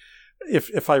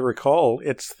if I recall,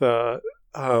 it's the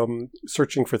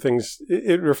searching for things.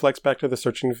 It reflects back to the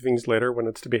searching for things later when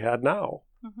it's to be had now.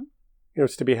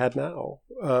 It's to be had now.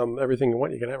 Everything you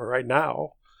want, you can have it right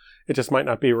now. It just might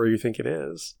not be where you think it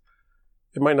is.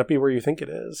 It might not be where you think it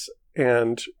is.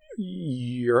 And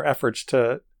your efforts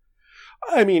to,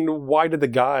 why did the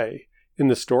guy in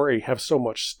the story have so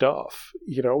much stuff?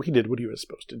 He did what he was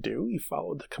supposed to do. He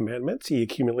followed the commandments. He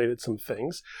accumulated some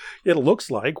things. It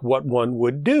looks like what one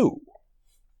would do.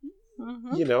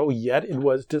 Yet it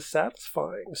was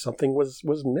dissatisfying. Something was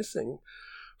missing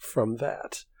from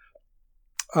that.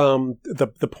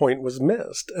 The point was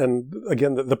missed. And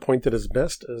again, the point that is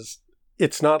missed is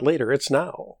it's not later, it's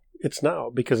now. It's now,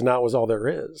 because now is all there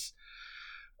is.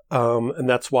 And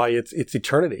that's why it's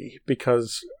eternity,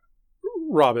 because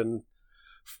Robin,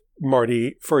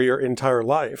 Marty, for your entire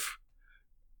life,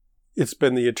 it's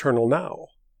been the eternal now.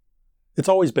 It's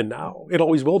always been now. It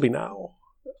always will be now.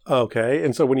 Okay?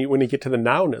 And so when you get to the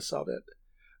nowness of it,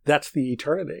 that's the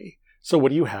eternity. So what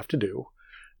do you have to do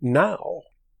now?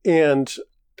 And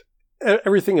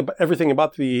everything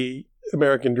about the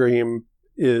American dream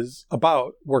is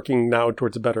about working now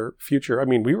towards a better future. I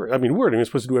mean, we weren't even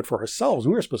supposed to do it for ourselves.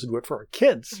 We were supposed to do it for our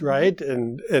kids, mm-hmm. right?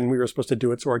 And we were supposed to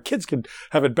do it so our kids could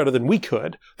have it better than we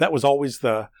could. That was always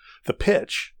the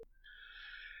pitch.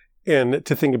 And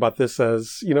to think about this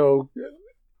as, you know,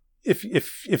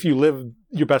 if you live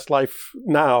your best life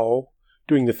now,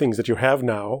 doing the things that you have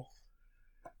now,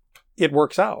 it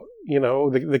works out. You know,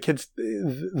 the kids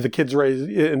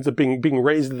ends up being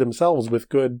raised themselves with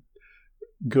good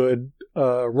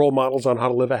role models on how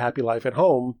to live a happy life at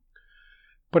home.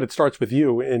 But it starts with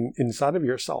you inside of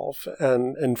yourself.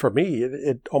 And for me,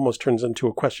 it almost turns into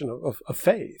a question of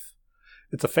faith.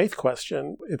 It's a faith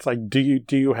question. It's like, do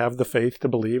you have the faith to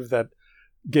believe that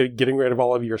getting rid of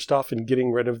all of your stuff and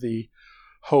getting rid of the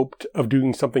hope of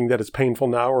doing something that is painful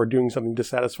now or doing something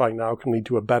dissatisfying now can lead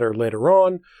to a better later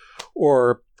on,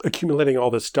 or accumulating all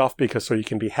this stuff because so you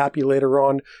can be happy later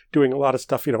on, doing a lot of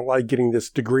stuff you don't like, getting this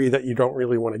degree that you don't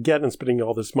really want to get and spending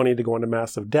all this money to go into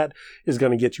massive debt is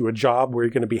going to get you a job where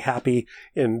you're going to be happy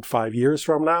in 5 years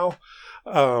from now.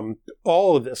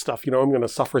 All of this stuff, you know, I'm going to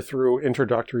suffer through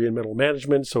introductory and middle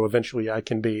management. So eventually I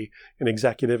can be an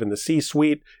executive in the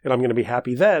C-suite and I'm going to be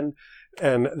happy then.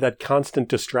 And that constant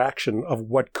distraction of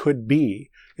what could be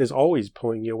is always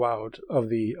pulling you out of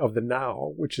the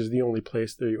now, which is the only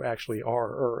place that you actually are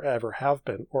or ever have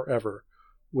been or ever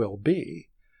will be.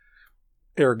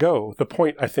 Ergo, the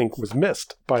point, I think, was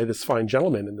missed by this fine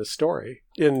gentleman in this story.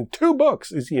 In 2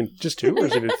 books. Is he in just 2 or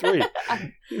is he in 3?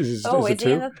 Is it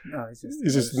 2? No,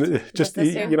 it's just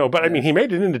you know, but I mean, he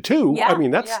made it into 2. Yeah, I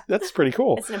mean, that's pretty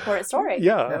cool. It's an important story.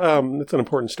 Yeah, it's an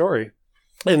important story.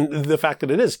 And the fact that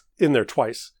it is in there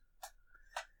twice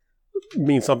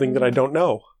means something that I don't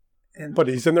know. But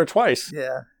he's in there twice.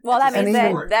 Yeah. Well, that means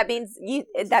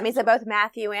that both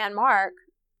Matthew and Mark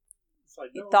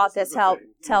thought this helped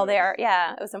tell their,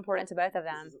 it was important to both of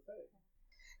them.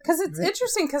 Because it's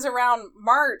interesting, because around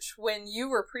March, when you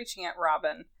were preaching at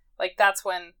Robin, like that's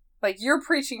when, like you're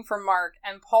preaching for Mark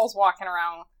and Paul's walking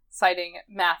around citing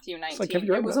Matthew 19. Like,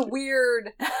 it was a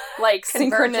weird, like,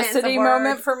 synchronicity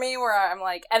moment for me where I'm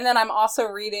like, and then I'm also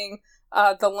reading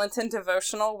the Lenten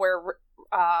devotional where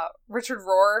Richard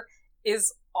Rohr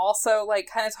is also, like,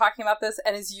 kind of talking about this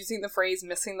and is using the phrase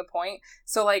missing the point.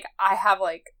 So, like, I have,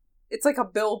 like, it's like a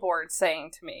billboard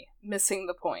saying to me, missing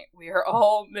the point. We are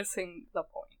all missing the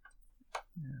point.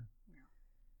 Yeah.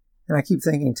 And I keep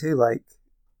thinking, too, like,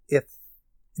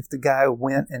 if the guy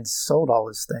went and sold all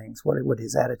his things, what would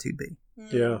his attitude be?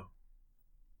 Yeah.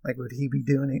 Like, would he be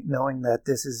doing it knowing that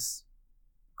this is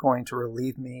going to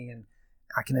relieve me and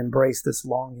I can embrace this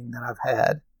longing that I've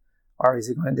had? Or is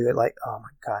he going to do it like, oh my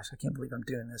gosh, I can't believe I'm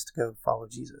doing this to go follow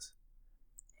Jesus?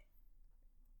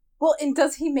 Well, and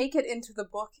does he make it into the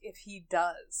book if he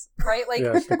does? Right? Like,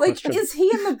 is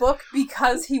he in the book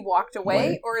because he walked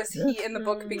away? Or is he in the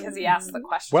book because he asked the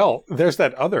question? Well, there's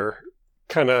that other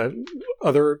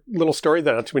little story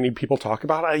that too many people talk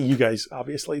about. You guys,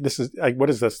 obviously, this is what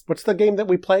is this? What's the game that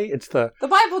we play? It's the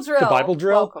Bible drill. The Bible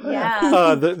drill. Welcome.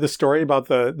 Yeah. The story about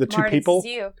the 2 people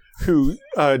who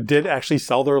did actually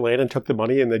sell their land and took the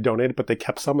money and they donated, but they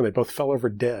kept some and they both fell over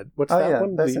dead. What's that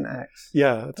one? That's an Acts.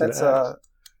 Yeah, that's an Acts.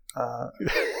 I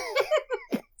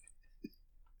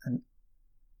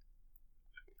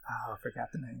forgot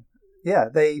the name. Yeah,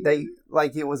 they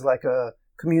like it was like a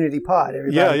community pod.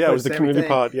 Everybody it was the community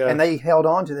pod. Yeah, and they held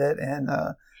on to that. And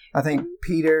I think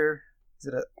Peter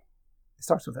it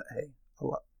starts with an A. A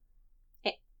lot.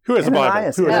 Who has a Bible? I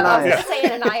was going to say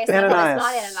Ananias. But it's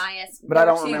not Ananias. But I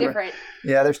don't remember. Different.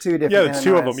 Yeah, there's 2 different. Yeah, there's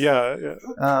 2 of them. Yeah.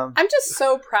 I'm just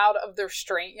so proud of the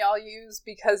restraint y'all use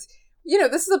because, you know,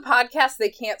 this is a podcast, they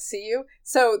can't see you.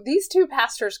 So these 2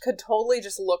 pastors could totally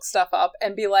just look stuff up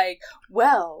and be like,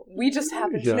 well, we just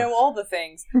happen to know all the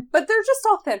things. But they're just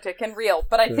authentic and real.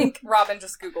 But I think Robin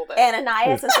just Googled it.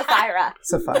 Ananias and Sapphira.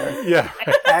 Sapphira. Yeah.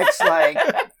 Acts like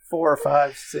 4 or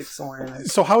 5, 6 somewhere in there.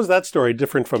 So how is that story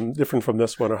different from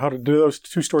this one? Or how do those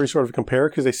 2 stories sort of compare?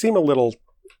 Because they seem a little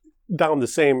down the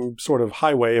same sort of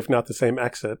highway, if not the same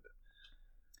exit.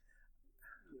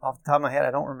 Off the top of my head,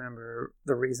 I don't remember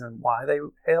the reason why they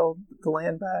held the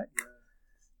land back.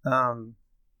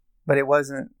 But it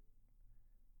wasn't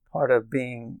part of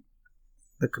being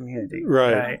the community.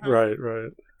 Right.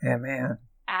 Yeah, man.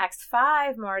 Acts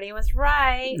 5, Marty was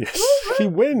right. Yes. He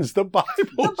wins the Bible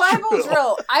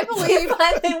drill. I believe he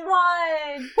finally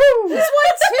won. Woo! He's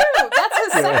won 2. That's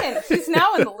his second. He's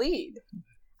now in the lead.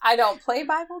 I don't play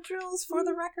Bible drills for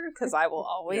the record because I will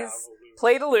always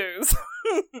play to lose.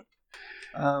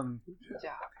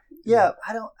 Yeah,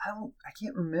 I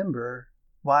can't remember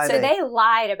why. So they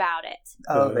lied about it.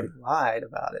 Oh, they lied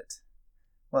about it.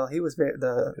 Well, he was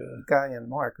the guy in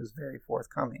Mark was very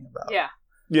forthcoming about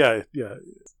Yeah.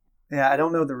 Yeah, I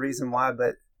don't know the reason why,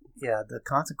 but yeah, the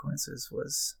consequences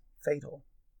was fatal.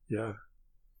 Yeah.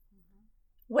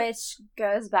 Which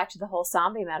goes back to the whole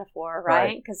zombie metaphor,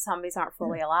 right? Because zombies aren't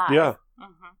fully alive. Yeah.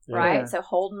 Right? Yeah. So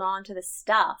holding on to the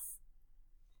stuff,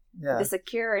 the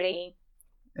security.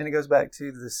 And it goes back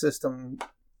to the system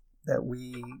that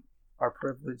we are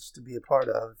privileged to be a part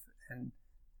of and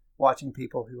watching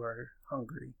people who are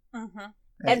hungry.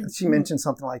 And she mentioned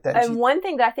something like that. And one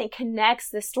thing that I think connects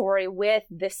the story with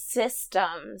the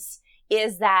systems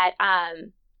is that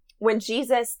when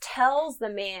Jesus tells the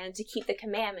man to keep the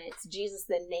commandments, Jesus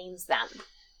then names them.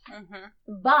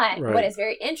 But what is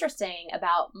very interesting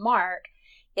about Mark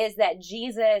is that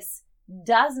Jesus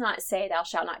does not say, "Thou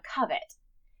shalt not covet."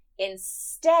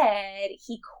 Instead,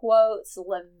 he quotes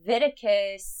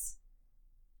Leviticus,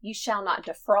 "You shall not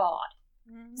defraud."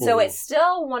 So it's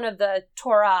still one of the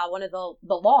Torah, one of the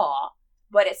law,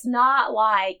 but it's not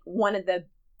like one of the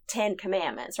 10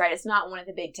 commandments, right? It's not one of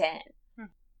the big 10.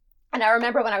 And I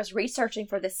remember when I was researching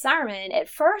for this sermon, at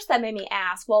first that made me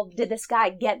ask, well, did this guy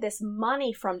get this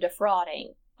money from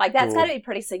defrauding? Like, that's got to be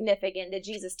pretty significant that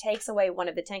Jesus takes away one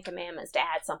of the 10 commandments to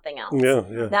add something else.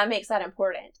 Yeah. That makes that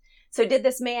important. So did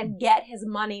this man get his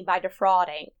money by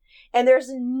defrauding? And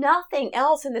there's nothing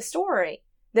else in the story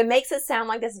that makes it sound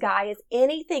like this guy is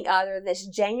anything other than this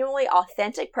genuinely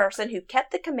authentic person who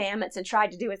kept the commandments and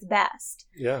tried to do his best.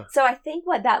 Yeah. So I think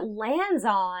what that lands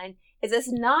on is it's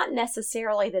not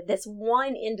necessarily that this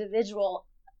one individual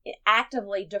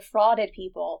actively defrauded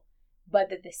people, but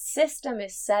that the system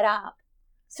is set up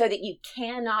so that you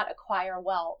cannot acquire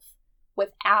wealth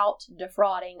without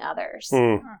defrauding others.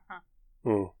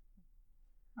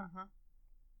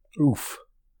 Oof.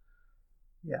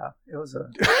 Yeah, it was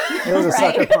a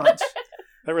sucker punch.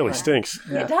 That really stinks.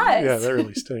 Yeah. It does. Yeah, that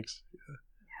really stinks.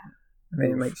 I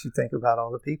mean, it makes you think about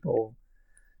all the people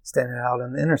standing out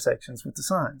in the intersections with the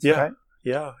signs, Yeah. right?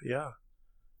 Yeah.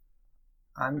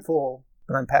 I'm full,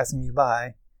 but I'm passing you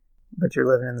by, but you're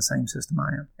living in the same system I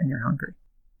am, and you're hungry.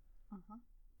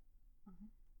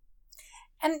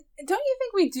 And don't you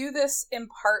think we do this in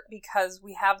part because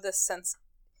we have this sense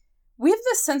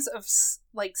of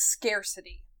like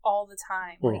scarcity all the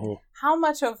time? Like, how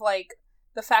much of like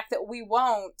the fact that we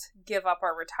won't give up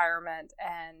our retirement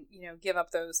and, give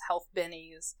up those health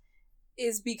bennies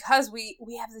is because we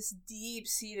have this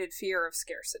deep-seated fear of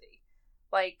scarcity.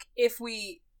 Like, if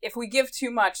we give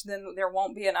too much, then there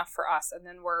won't be enough for us, and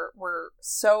then we're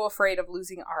so afraid of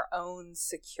losing our own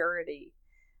security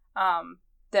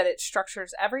that it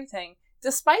structures everything,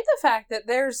 despite the fact that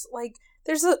there's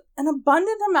an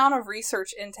abundant amount of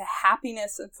research into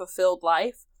happiness and fulfilled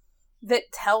life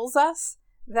that tells us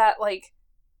that, like,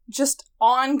 just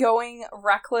ongoing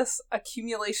reckless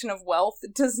accumulation of wealth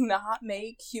does not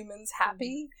make humans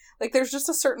happy. Like, there's just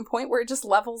a certain point where it just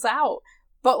levels out.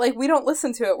 But, like, we don't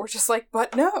listen to it. We're just like,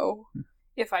 but no,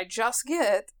 if I just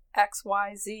get X,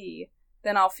 Y, Z,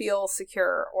 then I'll feel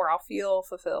secure or I'll feel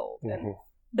fulfilled. And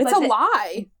it's a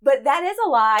lie. But that is a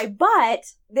lie.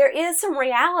 But there is some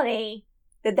reality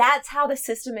that that's how the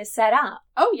system is set up.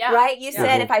 Oh, yeah. Right? You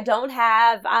said if I don't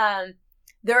have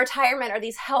the retirement or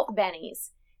these health bennies,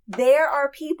 there are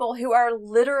people who are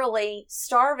literally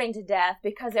starving to death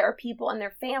because there are people in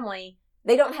their family,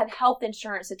 they don't have health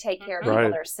insurance to take care of people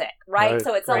that are sick, right?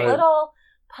 So it's a little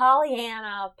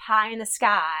Pollyanna pie in the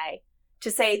sky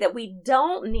to say that we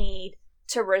don't need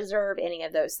to reserve any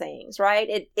of those things, right?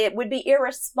 It would be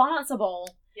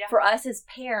irresponsible for us as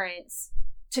parents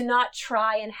to not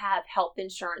try and have health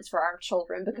insurance for our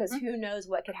children because who knows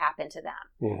what could happen to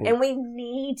them. And we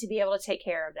need to be able to take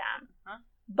care of them.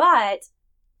 But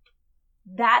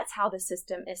that's how the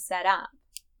system is set up.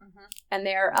 And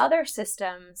there are other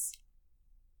systems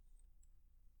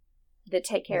that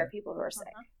take care of people who are sick.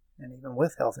 And even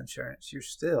with health insurance, you're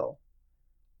still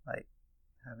like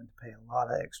having to pay a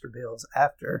lot of extra bills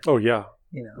after. Oh, yeah.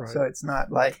 So it's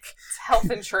not like it's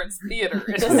health insurance theater.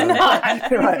 It's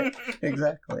not. Right.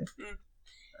 Exactly.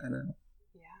 I know.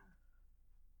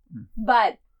 Yeah.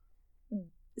 But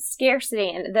scarcity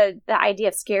and the idea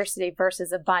of scarcity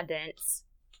versus abundance,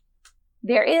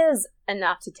 there is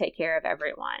enough to take care of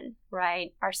everyone,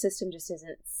 right? Our system just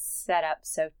isn't set up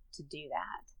so to do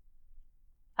that.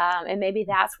 And maybe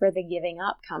that's where the giving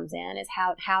up comes in, is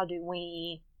how do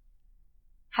we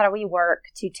work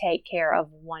to take care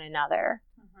of one another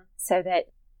so that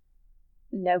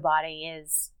nobody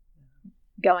is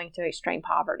going through extreme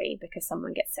poverty because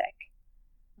someone gets sick,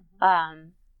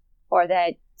 or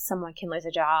that someone can lose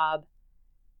a job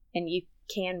and you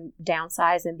can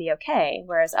downsize and be okay,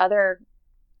 whereas other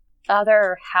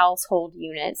household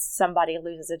units, somebody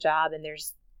loses a job and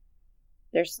there's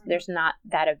There's not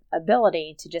that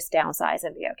ability to just downsize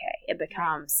and be okay. It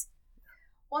becomes...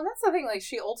 Well, and that's the thing, like,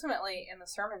 she ultimately, in the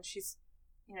sermon, she's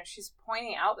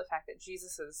pointing out the fact that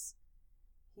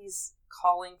he's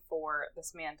calling for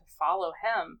this man to follow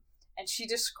him. And she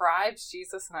describes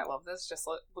Jesus, and I love this, just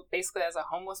basically as a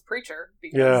homeless preacher,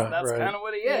 because that's kind of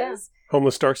what he is.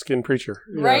 Homeless, dark-skinned preacher.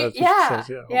 Right? Yeah. Homeless,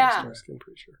 dark-skinned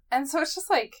preacher. And so it's just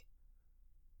like,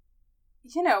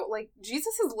 like,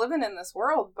 Jesus is living in this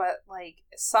world, but, like,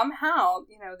 somehow,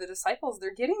 the disciples,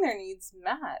 they're getting their needs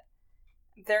met.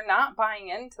 They're not buying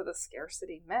into the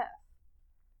scarcity myth.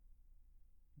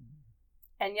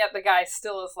 And yet the guy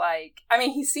still is like, I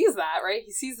mean, he sees that, right?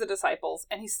 He sees the disciples,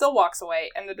 and he still walks away,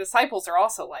 and the disciples are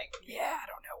also like, yeah, I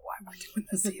don't know why we're doing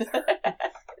this either.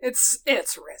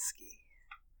 It's risky.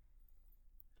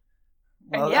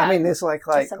 Well, I mean, it's like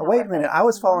wait a minute, I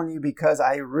was following you because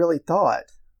I really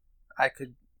thought I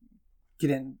could get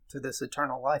into this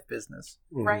eternal life business.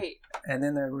 Mm-hmm. Right. And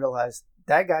then they realized,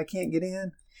 that guy can't get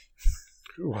in?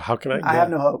 Well, how can I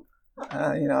have no hope.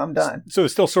 I'm done. So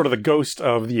it's still sort of the ghost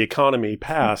of the economy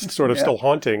past, sort of still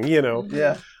haunting,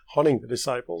 haunting the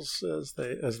disciples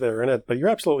as they're in it. But you're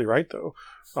absolutely right, though,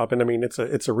 Robin. I mean, it's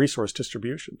a resource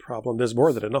distribution problem. There's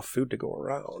more than enough food to go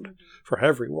around for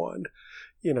everyone.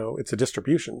 It's a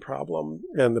distribution problem,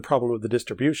 and the problem with the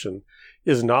distribution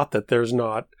is not that there's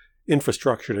not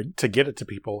infrastructure to get it to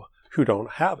people who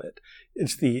don't have it.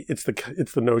 It's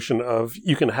the notion of,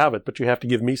 you can have it, but you have to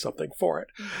give me something for it.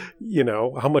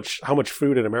 Mm-hmm. How much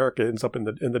food in America ends up in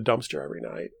the dumpster every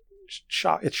night? It's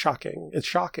shocking.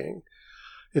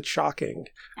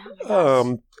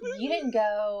 Oh, you didn't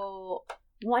go.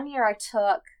 One year I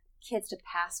took kids to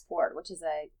Passport, which is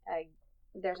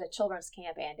there's a children's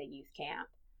camp and a youth camp.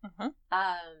 Mm-hmm.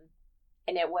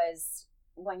 And it was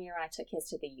one year when I took kids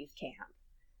to the youth camp.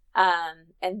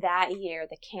 And that year,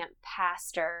 the camp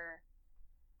pastor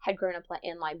had grown up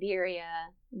in Liberia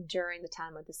during the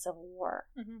time of the Civil War.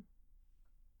 Mm-hmm.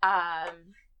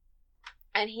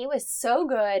 And he was so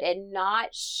good at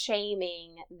not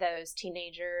shaming those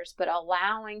teenagers, but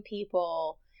allowing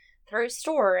people through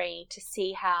story to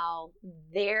see how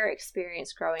their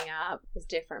experience growing up was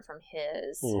different from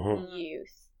his mm-hmm.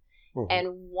 youth. Mm-hmm.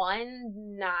 And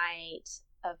one night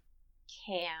of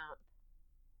camp,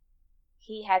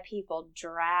 he had people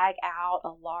drag out a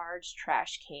large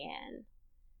trash can,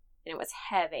 and it was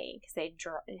heavy because they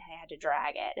had to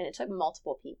drag it, and it took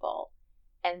multiple people.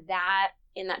 And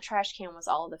in that trash can was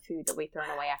all of the food that we thrown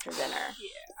away after dinner.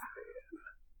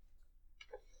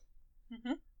 Yeah.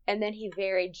 Mm-hmm. And then he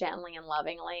very gently and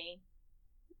lovingly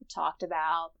talked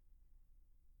about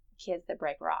kids that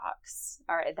break rocks,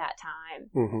 or at that time,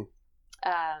 mm-hmm.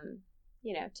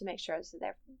 To make sure that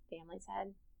their families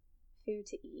had food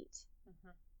to eat.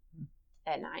 Mm-hmm.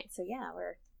 At night. So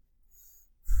we're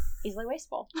easily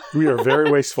wasteful. We are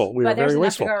very wasteful. But there's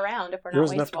enough to go around if we're not wasteful.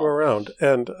 There's enough to go around.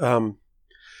 And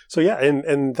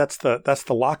and that's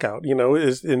the lockout,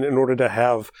 is in order to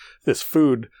have this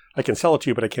food, I can sell it to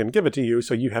you, but I can't give it to you,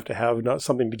 so you have to have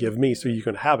something to give me so you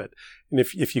can have it. And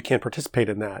if you can't participate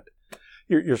in that,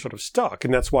 you're sort of stuck.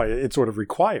 And that's why it sort of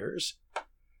requires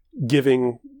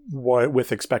giving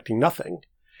with expecting nothing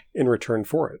in return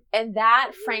for it. And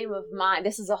that frame of mind,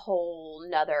 this is a whole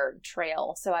nother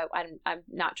trail, so I'm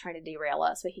not trying to derail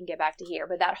us, we can get back to here,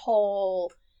 but that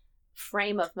whole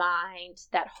frame of mind,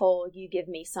 that whole you give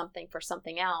me something for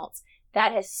something else,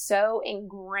 that is so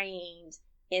ingrained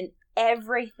in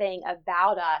everything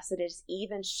about us that has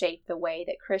even shaped the way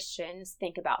that Christians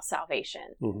think about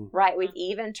salvation. Mm-hmm. Right? We've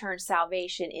even turned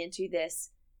salvation into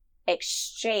this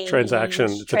exchange. Transaction.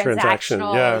 It's a transaction.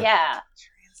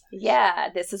 Yeah,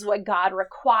 this is what God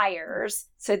requires,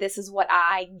 so this is what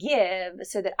I give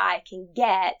so that I can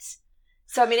get.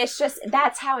 So, I mean, it's just,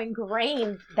 that's how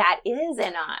ingrained that is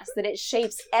in us, that it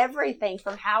shapes everything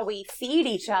from how we feed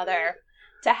each other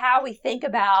to how we think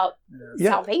about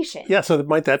salvation. Yeah, so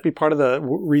might that be part of the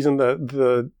reason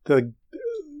the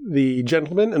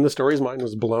gentleman in the story's mind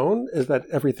was blown, is that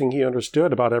everything he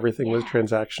understood about everything was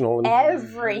transactional. And,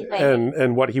 everything.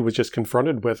 And what he was just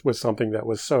confronted with was something that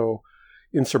was so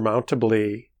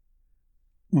insurmountably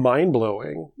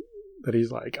mind-blowing that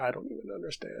he's like, I don't even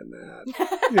understand that.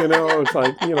 It's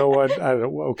like, you know what? I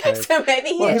don't. Okay. So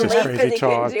maybe he didn't leave because he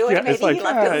couldn't do it. Yeah, maybe he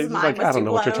left because his mind was I don't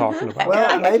know what you're talking about.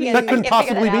 Well, maybe that couldn't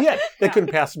possibly be it. That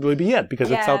couldn't possibly be it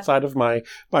because it's outside of my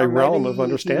realm of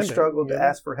understanding. He struggled to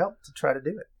ask for help to try to do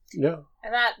it. Yeah.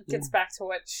 And that gets back to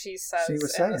what she says in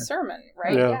the sermon,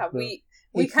 right? Yeah.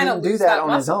 We kind of do that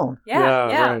on his own.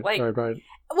 Yeah. Right.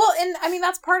 Well, and I mean,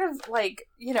 that's part of, like,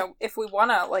 if we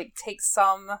want to, like, take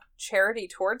some charity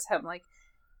towards him, like,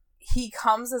 he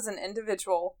comes as an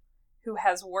individual who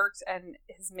has worked and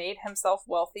has made himself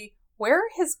wealthy, where are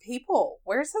his people?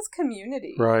 Where's his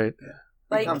community? Right.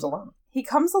 Like, he comes alone. He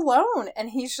comes alone, and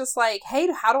he's just like, hey,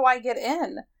 how do I get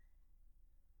in?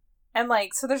 And,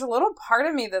 like, so there's a little part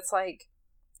of me that's like,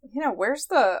 where's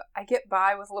I get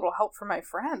by with a little help from my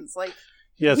friends? Like,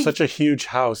 yeah, it's such a huge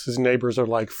house. His neighbors are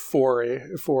like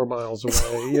 4 miles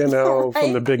away, right?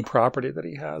 From the big property that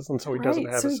he has. And so he doesn't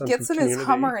have a sense of community. So he gets in his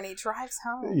Hummer and he drives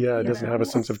home. Yeah, he doesn't have a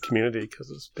sense of community because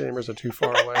his neighbors are too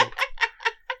far away.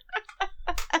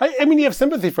 I mean, you have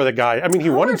sympathy for the guy. I mean, he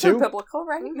wanted to. Biblical,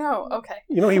 right? No, okay.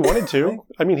 He wanted to.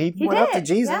 I mean, he went up to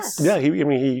Jesus. Yeah, he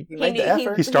made the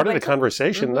effort. He started a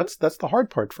conversation. Mm-hmm. That's the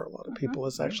hard part for a lot of people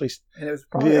is actually and it was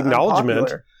probably the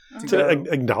acknowledgement.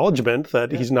 Acknowledgement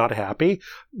that he's not happy.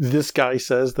 This guy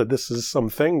says that this is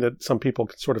something that some people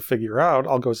can sort of figure out.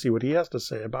 I'll go see what he has to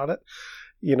say about it.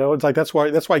 It's like that's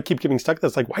why I keep getting stuck.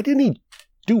 That's like, why didn't he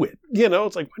do it?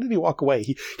 It's like, why did he walk away?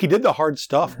 He did the hard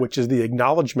stuff, which is the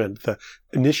acknowledgement, the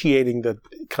initiating the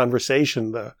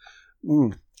conversation,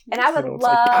 And I would love...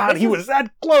 Like, God, he was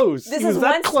that close. This is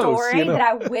one story that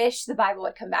I wish the Bible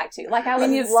would come back to. Like, I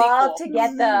would love to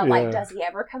get does he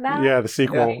ever come back? Yeah, the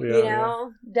sequel. Yeah.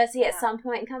 Does he at some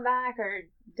point come back, or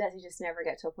does he just never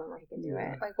get to a point where he can do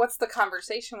it? Like, what's the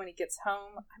conversation when he gets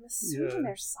home? I'm assuming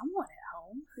there's someone at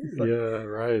home. Like, yeah,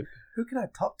 right. Who can I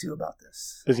talk to about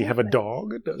this? Does he have a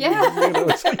dog?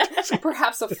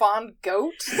 Perhaps a fond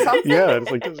goat? Something? Yeah,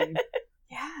 it's like,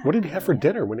 what did he have for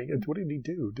dinner? What did he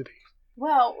do?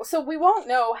 Well, so we won't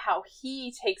know how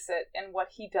he takes it and what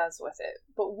he does with it.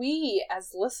 But we,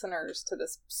 as listeners to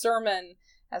this sermon,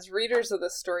 as readers of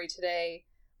this story today,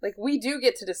 like, we do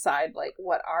get to decide, like,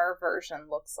 what our version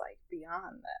looks like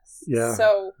beyond this. Yeah.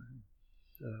 So,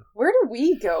 where do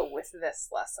we go with this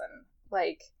lesson?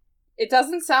 Like, it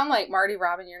doesn't sound like, Marty,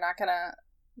 Robin, you're not gonna...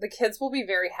 The kids will be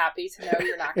very happy to know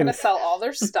you're not going to sell all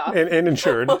their stuff. And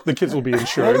insured. The kids will be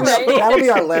insured. Right. That'll be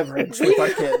our leverage with our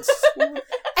kids.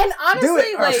 And honestly, do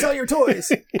it, or sell your toys.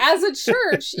 As a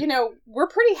church, we're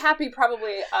pretty happy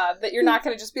probably that you're not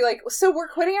going to just be like, so we're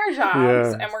quitting our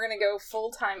jobs and we're going to go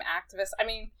full-time activists. I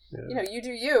mean, you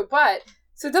do you. But,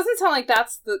 so it doesn't sound like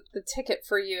that's the ticket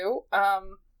for you.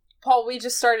 Paul, we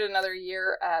just started another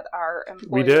year at our employer.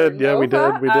 We did, Nova,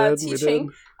 we did. Teaching.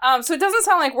 So it doesn't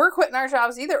sound like we're quitting our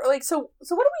jobs either. Like, so what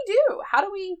do we do? How do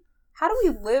we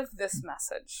live this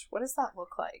message? What does that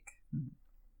look like?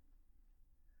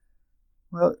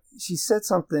 Well, she said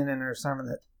something in her sermon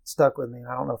that stuck with me, and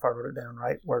I don't know if I wrote it down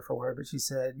right word for word, but she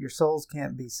said, your souls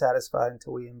can't be satisfied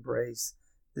until we embrace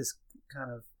this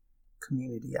kind of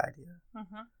community idea.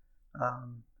 Mm-hmm.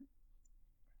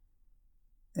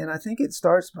 And I think it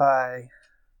starts by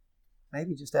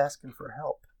maybe just asking for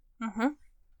help. Mm-hmm.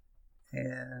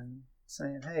 And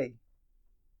saying, hey,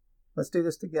 let's do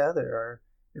this together. Or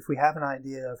if we have an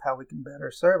idea of how we can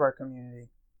better serve our community,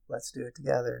 let's do it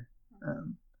together.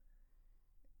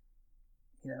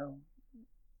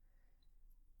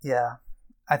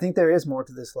 I think there is more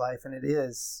to this life, and it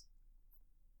is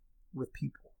with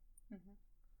people. Mm-hmm.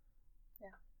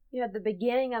 At the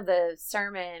beginning of the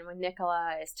sermon, when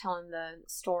Nicola is telling the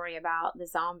story about the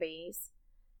zombies,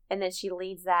 and then she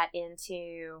leads that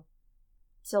into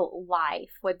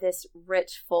life, what this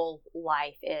rich, full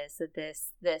life is that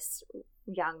this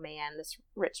young man, this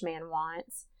rich man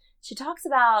wants. She talks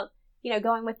about,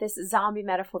 going with this zombie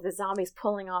metaphor, the zombies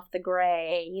pulling off the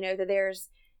gray, that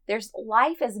there's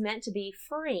life is meant to be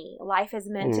free. Life is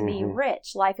meant to be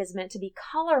rich. Life is meant to be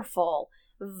colorful,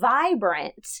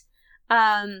 vibrant.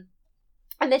 And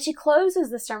then she closes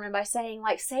the sermon by saying,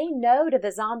 like, say no to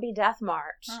the zombie death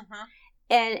march. Uh-huh.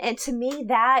 And to me,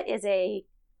 that is a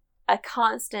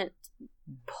constant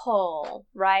pull,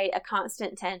 right? A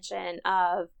constant tension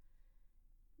of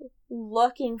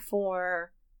looking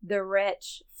for the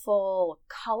rich, full,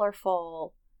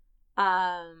 colorful,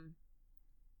 kind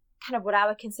of what I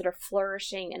would consider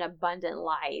flourishing and abundant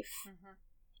life. Mm-hmm.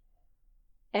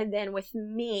 And then with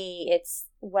me, it's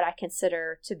what I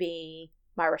consider to be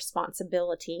my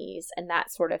responsibilities and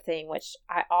that sort of thing, which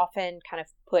I often kind of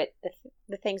put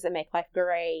the things that make life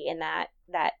gray in that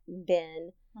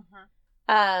bin.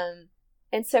 Mm-hmm.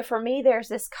 And so for me, there's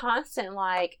this constant,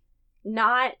 like,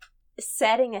 not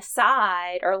setting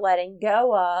aside or letting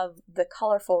go of the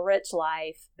colorful, rich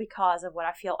life because of what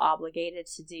I feel obligated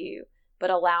to do, but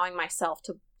allowing myself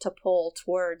to pull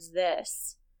towards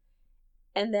this.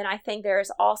 And then I think there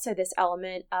is also this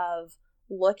element of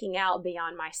looking out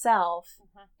beyond myself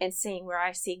mm-hmm. and seeing where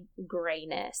I see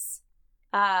grayness.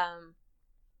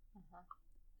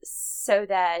 So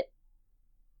that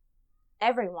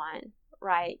everyone,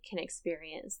 right, can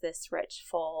experience this rich,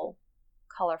 full,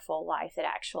 colorful life that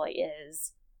actually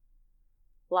is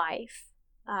life.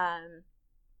 And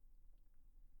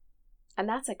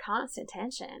that's a constant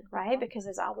tension, right? Because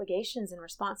those obligations and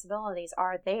responsibilities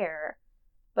are there.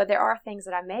 But there are things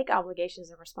that I make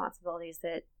obligations and responsibilities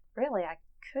that really I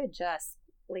could just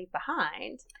leave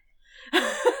behind.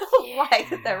 Like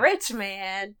the rich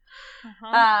man.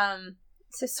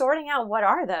 So sorting out what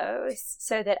are those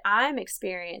so that I'm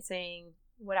experiencing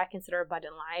what I consider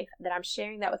abundant life, that I'm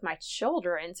sharing that with my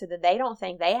children so that they don't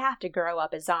think they have to grow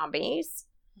up as zombies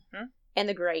in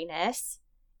the grayness,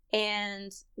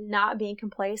 and not being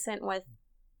complacent with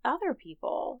other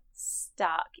people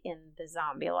stuck in the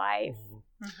zombie life.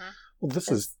 Well,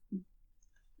 this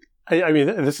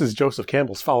is Joseph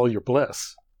Campbell's Follow Your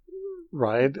Bliss,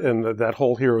 right? And that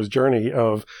whole hero's journey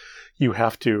of you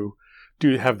have to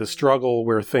have the struggle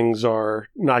where things are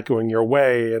not going your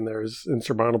way and there's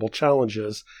insurmountable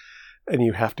challenges, and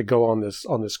you have to go on this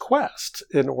quest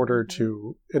in order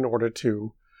to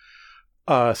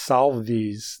solve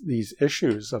these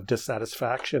issues of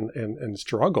dissatisfaction and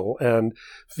struggle. And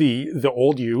the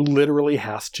old you literally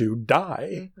has to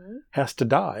die,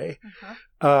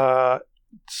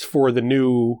 for the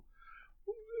new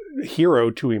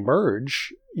hero to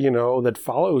emerge, that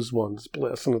follows one's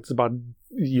bliss. And it's about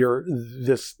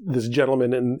this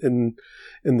gentleman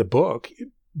in the book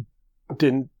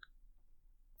didn't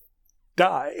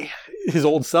die. His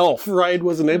old self, right,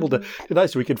 wasn't able to die,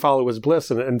 so he could follow his bliss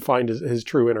and find his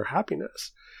true inner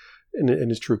happiness and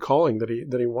his true calling that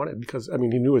he wanted. Because he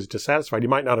knew he was dissatisfied. He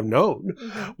might not have known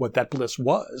what that bliss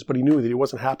was, but he knew that he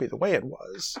wasn't happy the way it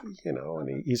was.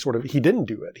 And he didn't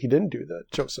do it. He didn't do the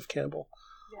Joseph Campbell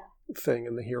thing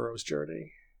in the hero's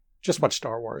journey. Just watch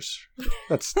Star Wars.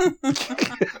 That's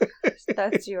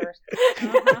yours.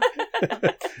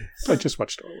 I just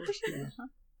watch Star Wars.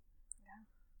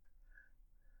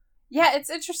 Yeah, it's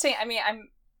interesting.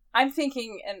 I'm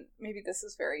thinking, and maybe this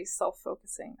is very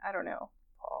self-focusing. I don't know,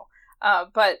 Paul.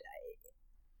 But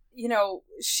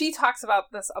she talks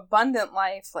about this abundant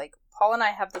life. Like, Paul and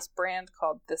I have this brand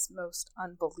called This Most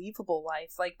Unbelievable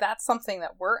Life. Like, that's something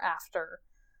that we're after.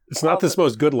 It's not this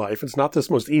most good life. It's not this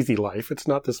most easy life. It's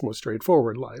not this most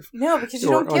straightforward life. No, because you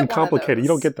don't get uncomplicated. One of those. You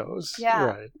don't get those. Yeah.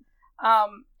 Right.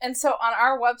 And so on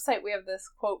our website, we have this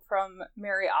quote from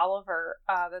Mary Oliver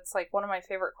that's like one of my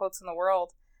favorite quotes in the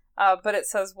world. But it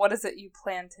says, "What is it you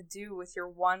plan to do with your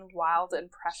one wild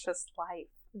and precious life?"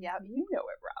 Yeah, you know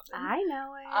it, Robin. I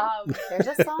know it. There's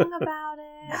a song about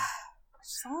it. Which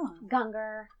song?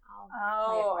 Gunger.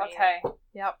 Oh, okay.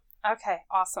 Yep. Okay,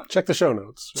 awesome. Check the show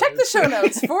notes. Check the show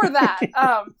notes for that.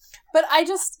 But I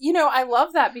just, I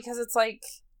love that because it's like,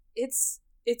 it's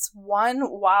one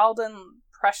wild and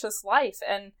precious life.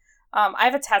 And I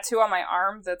have a tattoo on my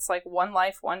arm that's like one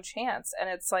life, one chance. And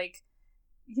it's like,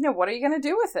 what are you going to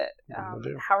do with it?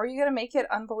 How are you going to make it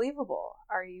unbelievable?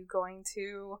 Are you going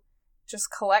to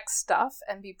just collect stuff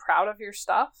and be proud of your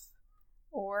stuff?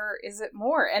 Or is it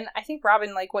more? And I think,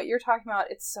 Robin, like what you're talking about,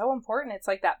 it's so important. It's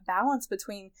like that balance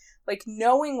between like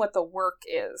knowing what the work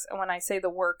is. And when I say the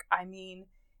work, I mean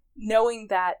knowing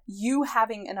that you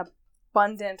having an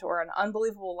abundant or an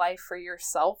unbelievable life for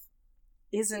yourself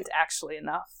isn't actually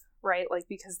enough, right? Like,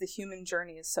 because the human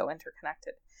journey is so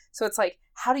interconnected. So it's like,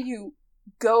 how do you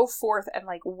go forth and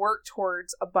like work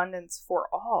towards abundance for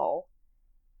all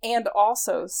and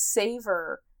also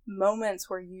savor moments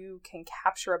where you can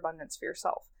capture abundance for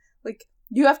yourself? Like,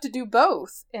 you have to do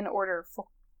both in order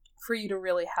for you to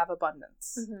really have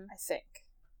abundance, I think.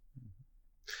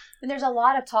 And there's a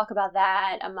lot of talk about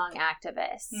that among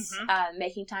activists,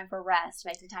 making time for rest,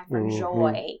 making time for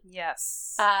joy.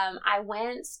 Yes. I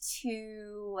went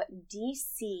to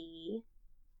DC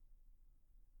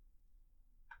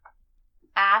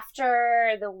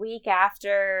after the week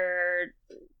after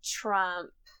Trump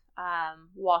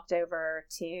walked over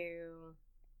to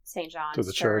St. John's to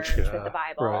the church with the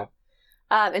Bible. Right.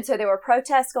 And so there were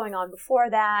protests going on before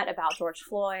that about George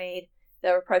Floyd.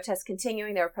 There were protests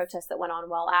continuing. There were protests that went on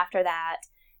well after that.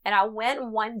 And I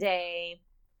went one day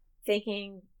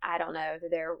thinking, I don't know,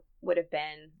 that there would have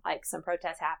been like some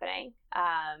protests happening.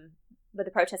 But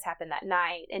the protests happened that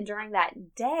night. And during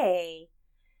that day,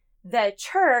 the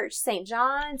church, St.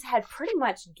 John's, had pretty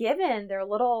much given their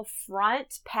little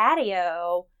front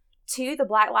patio to the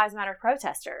Black Lives Matter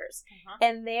protesters.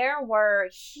 And there were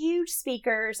huge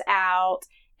speakers out,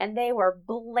 and they were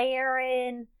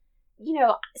blaring,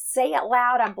 say it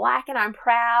loud, I'm Black and I'm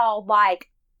proud, like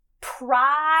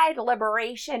pride,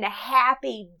 liberation,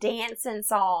 happy dancing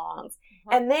songs.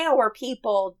 And there were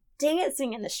people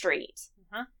dancing in the street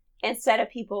instead of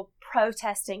people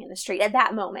protesting in the street at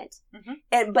that moment.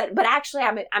 And but actually,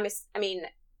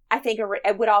 I think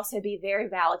it would also be very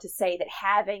valid to say that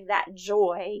having that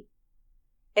joy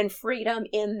and freedom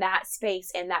in that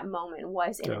space, in that moment,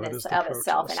 was in and of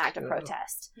itself an act of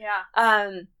protest. Yeah.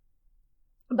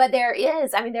 But there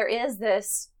is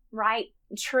this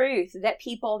truth that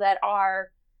people that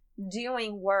are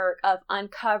doing work of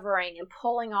uncovering and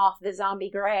pulling off the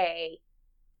zombie gray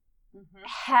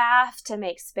have to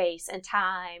make space and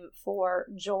time for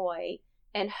joy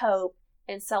and hope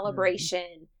and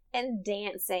celebration and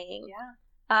dancing. Yeah,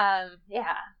 a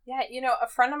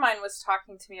friend of mine was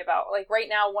talking to me about, like, right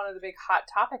now one of the big hot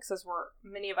topics is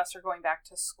many of us are going back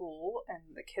to school,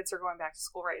 and the kids are going back to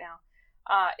school right now,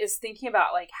 is thinking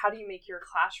about, like, how do you make your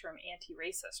classroom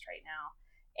anti-racist right now?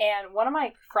 And one of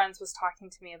my friends was talking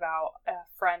to me about a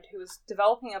friend who was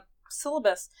developing a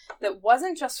syllabus that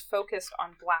wasn't just focused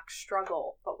on Black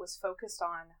struggle, but was focused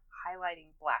on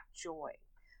highlighting Black joy.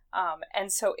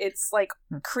 And so it's like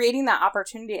creating that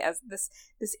opportunity as this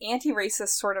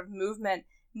anti-racist sort of movement,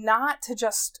 not to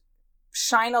just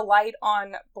shine a light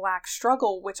on Black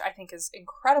struggle, which I think is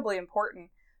incredibly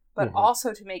important, but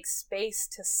also to make space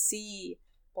to see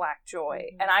Black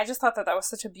joy. And I just thought that was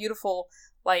such a beautiful,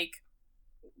 like,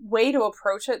 way to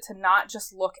approach it, to not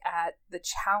just look at the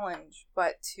challenge,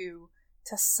 but to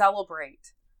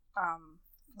celebrate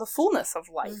the fullness of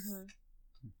life.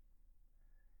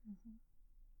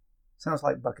 Sounds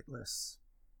like bucket lists.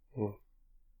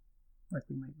 Like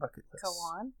we make bucket lists. Go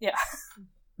on. Yeah.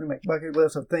 We make bucket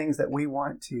lists of things that we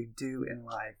want to do in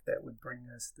life that would bring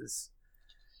us this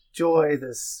joy,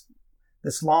 this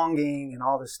longing, and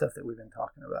all this stuff that we've been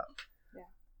talking about. Yeah.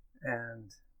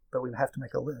 But we have to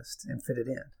make a list and fit it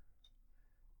in,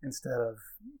 instead of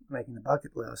making the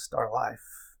bucket list our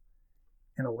life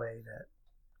in a way that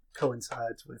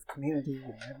coincides with community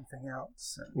and everything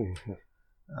else. And,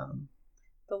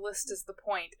 the list is the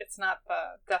point. It's not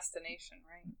the destination,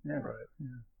 right? Yeah. Right.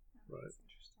 Yeah. Right. That's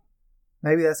interesting.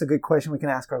 Maybe that's a good question we can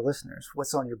ask our listeners.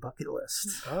 What's on your bucket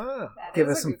list? Give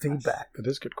us some feedback. It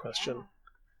is a good question. Yeah.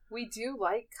 We do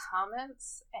like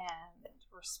comments and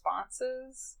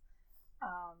responses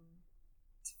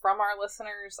from our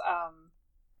listeners.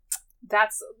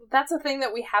 That's a thing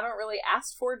that we haven't really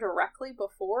asked for directly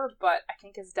before, but I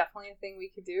think is definitely a thing we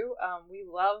could do.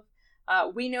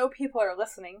 We know people are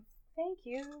listening. Thank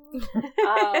you.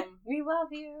 We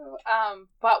love you.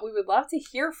 But we would love to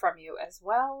hear from you as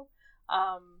well.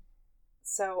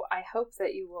 So I hope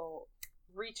that you will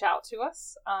reach out to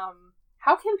us.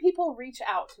 How can people reach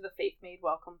out to the Faith Made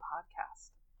Welcome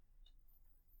podcast?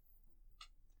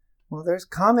 Well, there's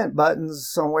comment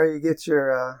buttons on where you get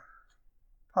your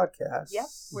podcast. Yep,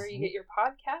 where you get your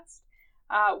podcast.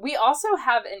 We also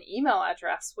have an email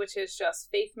address, which is just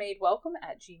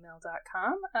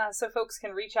faithmadewelcome@gmail.com. So folks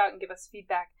can reach out and give us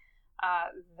feedback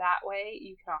that way.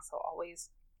 You can also always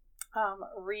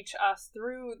reach us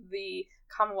through the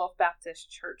Commonwealth Baptist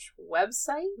Church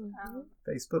website.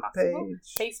 Facebook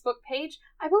page.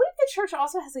 I believe the church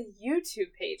also has a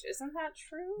YouTube page. Isn't that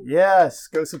true? Yes.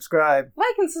 Go subscribe.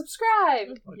 Like and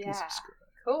subscribe.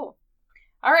 Cool.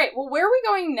 All right. Well, where are we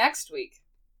going next week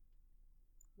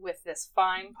with this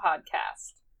fine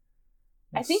podcast?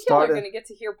 I think y'all are going to get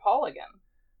to hear Paul again.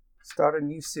 Start a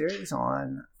new series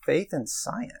on faith and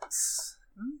science.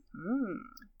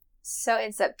 So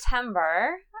in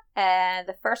September,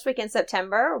 the first week in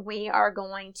September, we are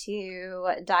going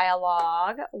to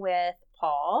dialogue with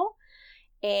Paul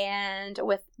and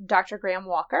with Dr. Graham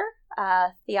Walker,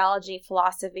 theology,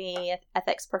 philosophy,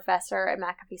 ethics professor at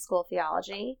McAfee School of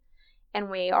Theology. And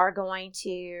we are going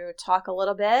to talk a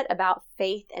little bit about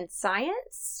faith and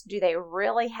science. Do they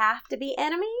really have to be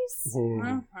enemies?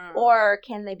 Or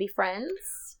can they be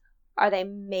friends? Are they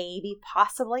maybe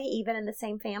possibly even in the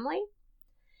same family?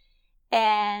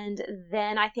 And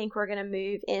then I think we're going to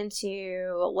move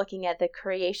into looking at the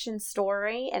creation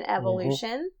story and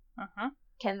evolution.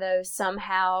 Can those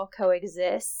somehow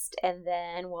coexist? And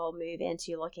then we'll move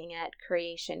into looking at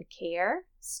creation care,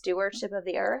 stewardship of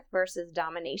the earth versus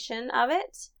domination of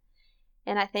it.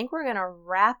 And I think we're going to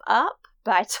wrap up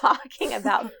by talking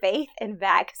about faith and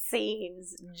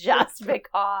vaccines, just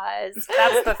because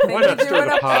that's the thing. Why not stir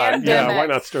the pot? Yeah, why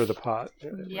not stir the pot?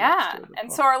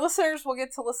 So our listeners will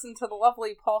get to listen to the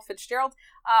lovely Paul Fitzgerald.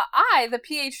 I, the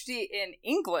PhD in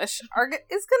English, is going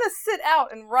to sit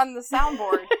out and run the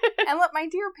soundboard and let my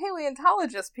dear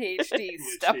paleontologist PhD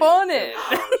step on in.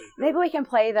 Maybe we can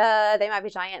play the They Might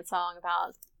Be Giant song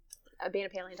about being a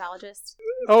paleontologist?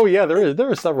 Oh yeah, there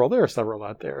are several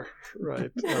out there,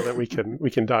 right? That we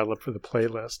can dial up for the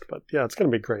playlist. But yeah, it's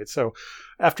going to be great. So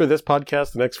after this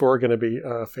podcast, the next 4 are going to be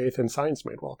Faith and Science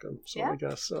Made Welcome. So I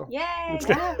guess so. Yay!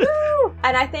 Woo!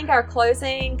 And I think our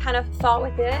closing kind of thought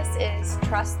with this is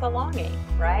trust the longing,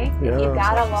 right? Yeah, if you've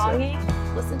got a longing,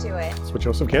 listen to it. That's what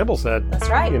Joseph Campbell said. That's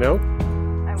right.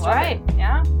 I love it.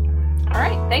 Yeah. All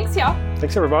right. Thanks, y'all.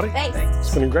 Thanks, everybody. Thanks.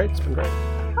 It's been great.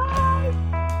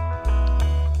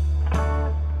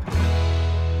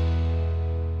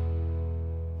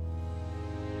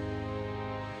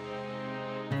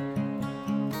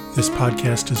 This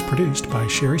podcast is produced by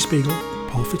Sherry Spiegel,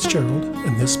 Paul Fitzgerald,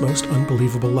 and This Most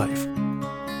Unbelievable Life.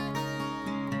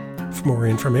 For more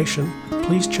information,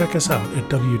 please check us out at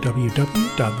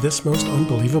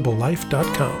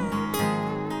www.thismostunbelievablelife.com.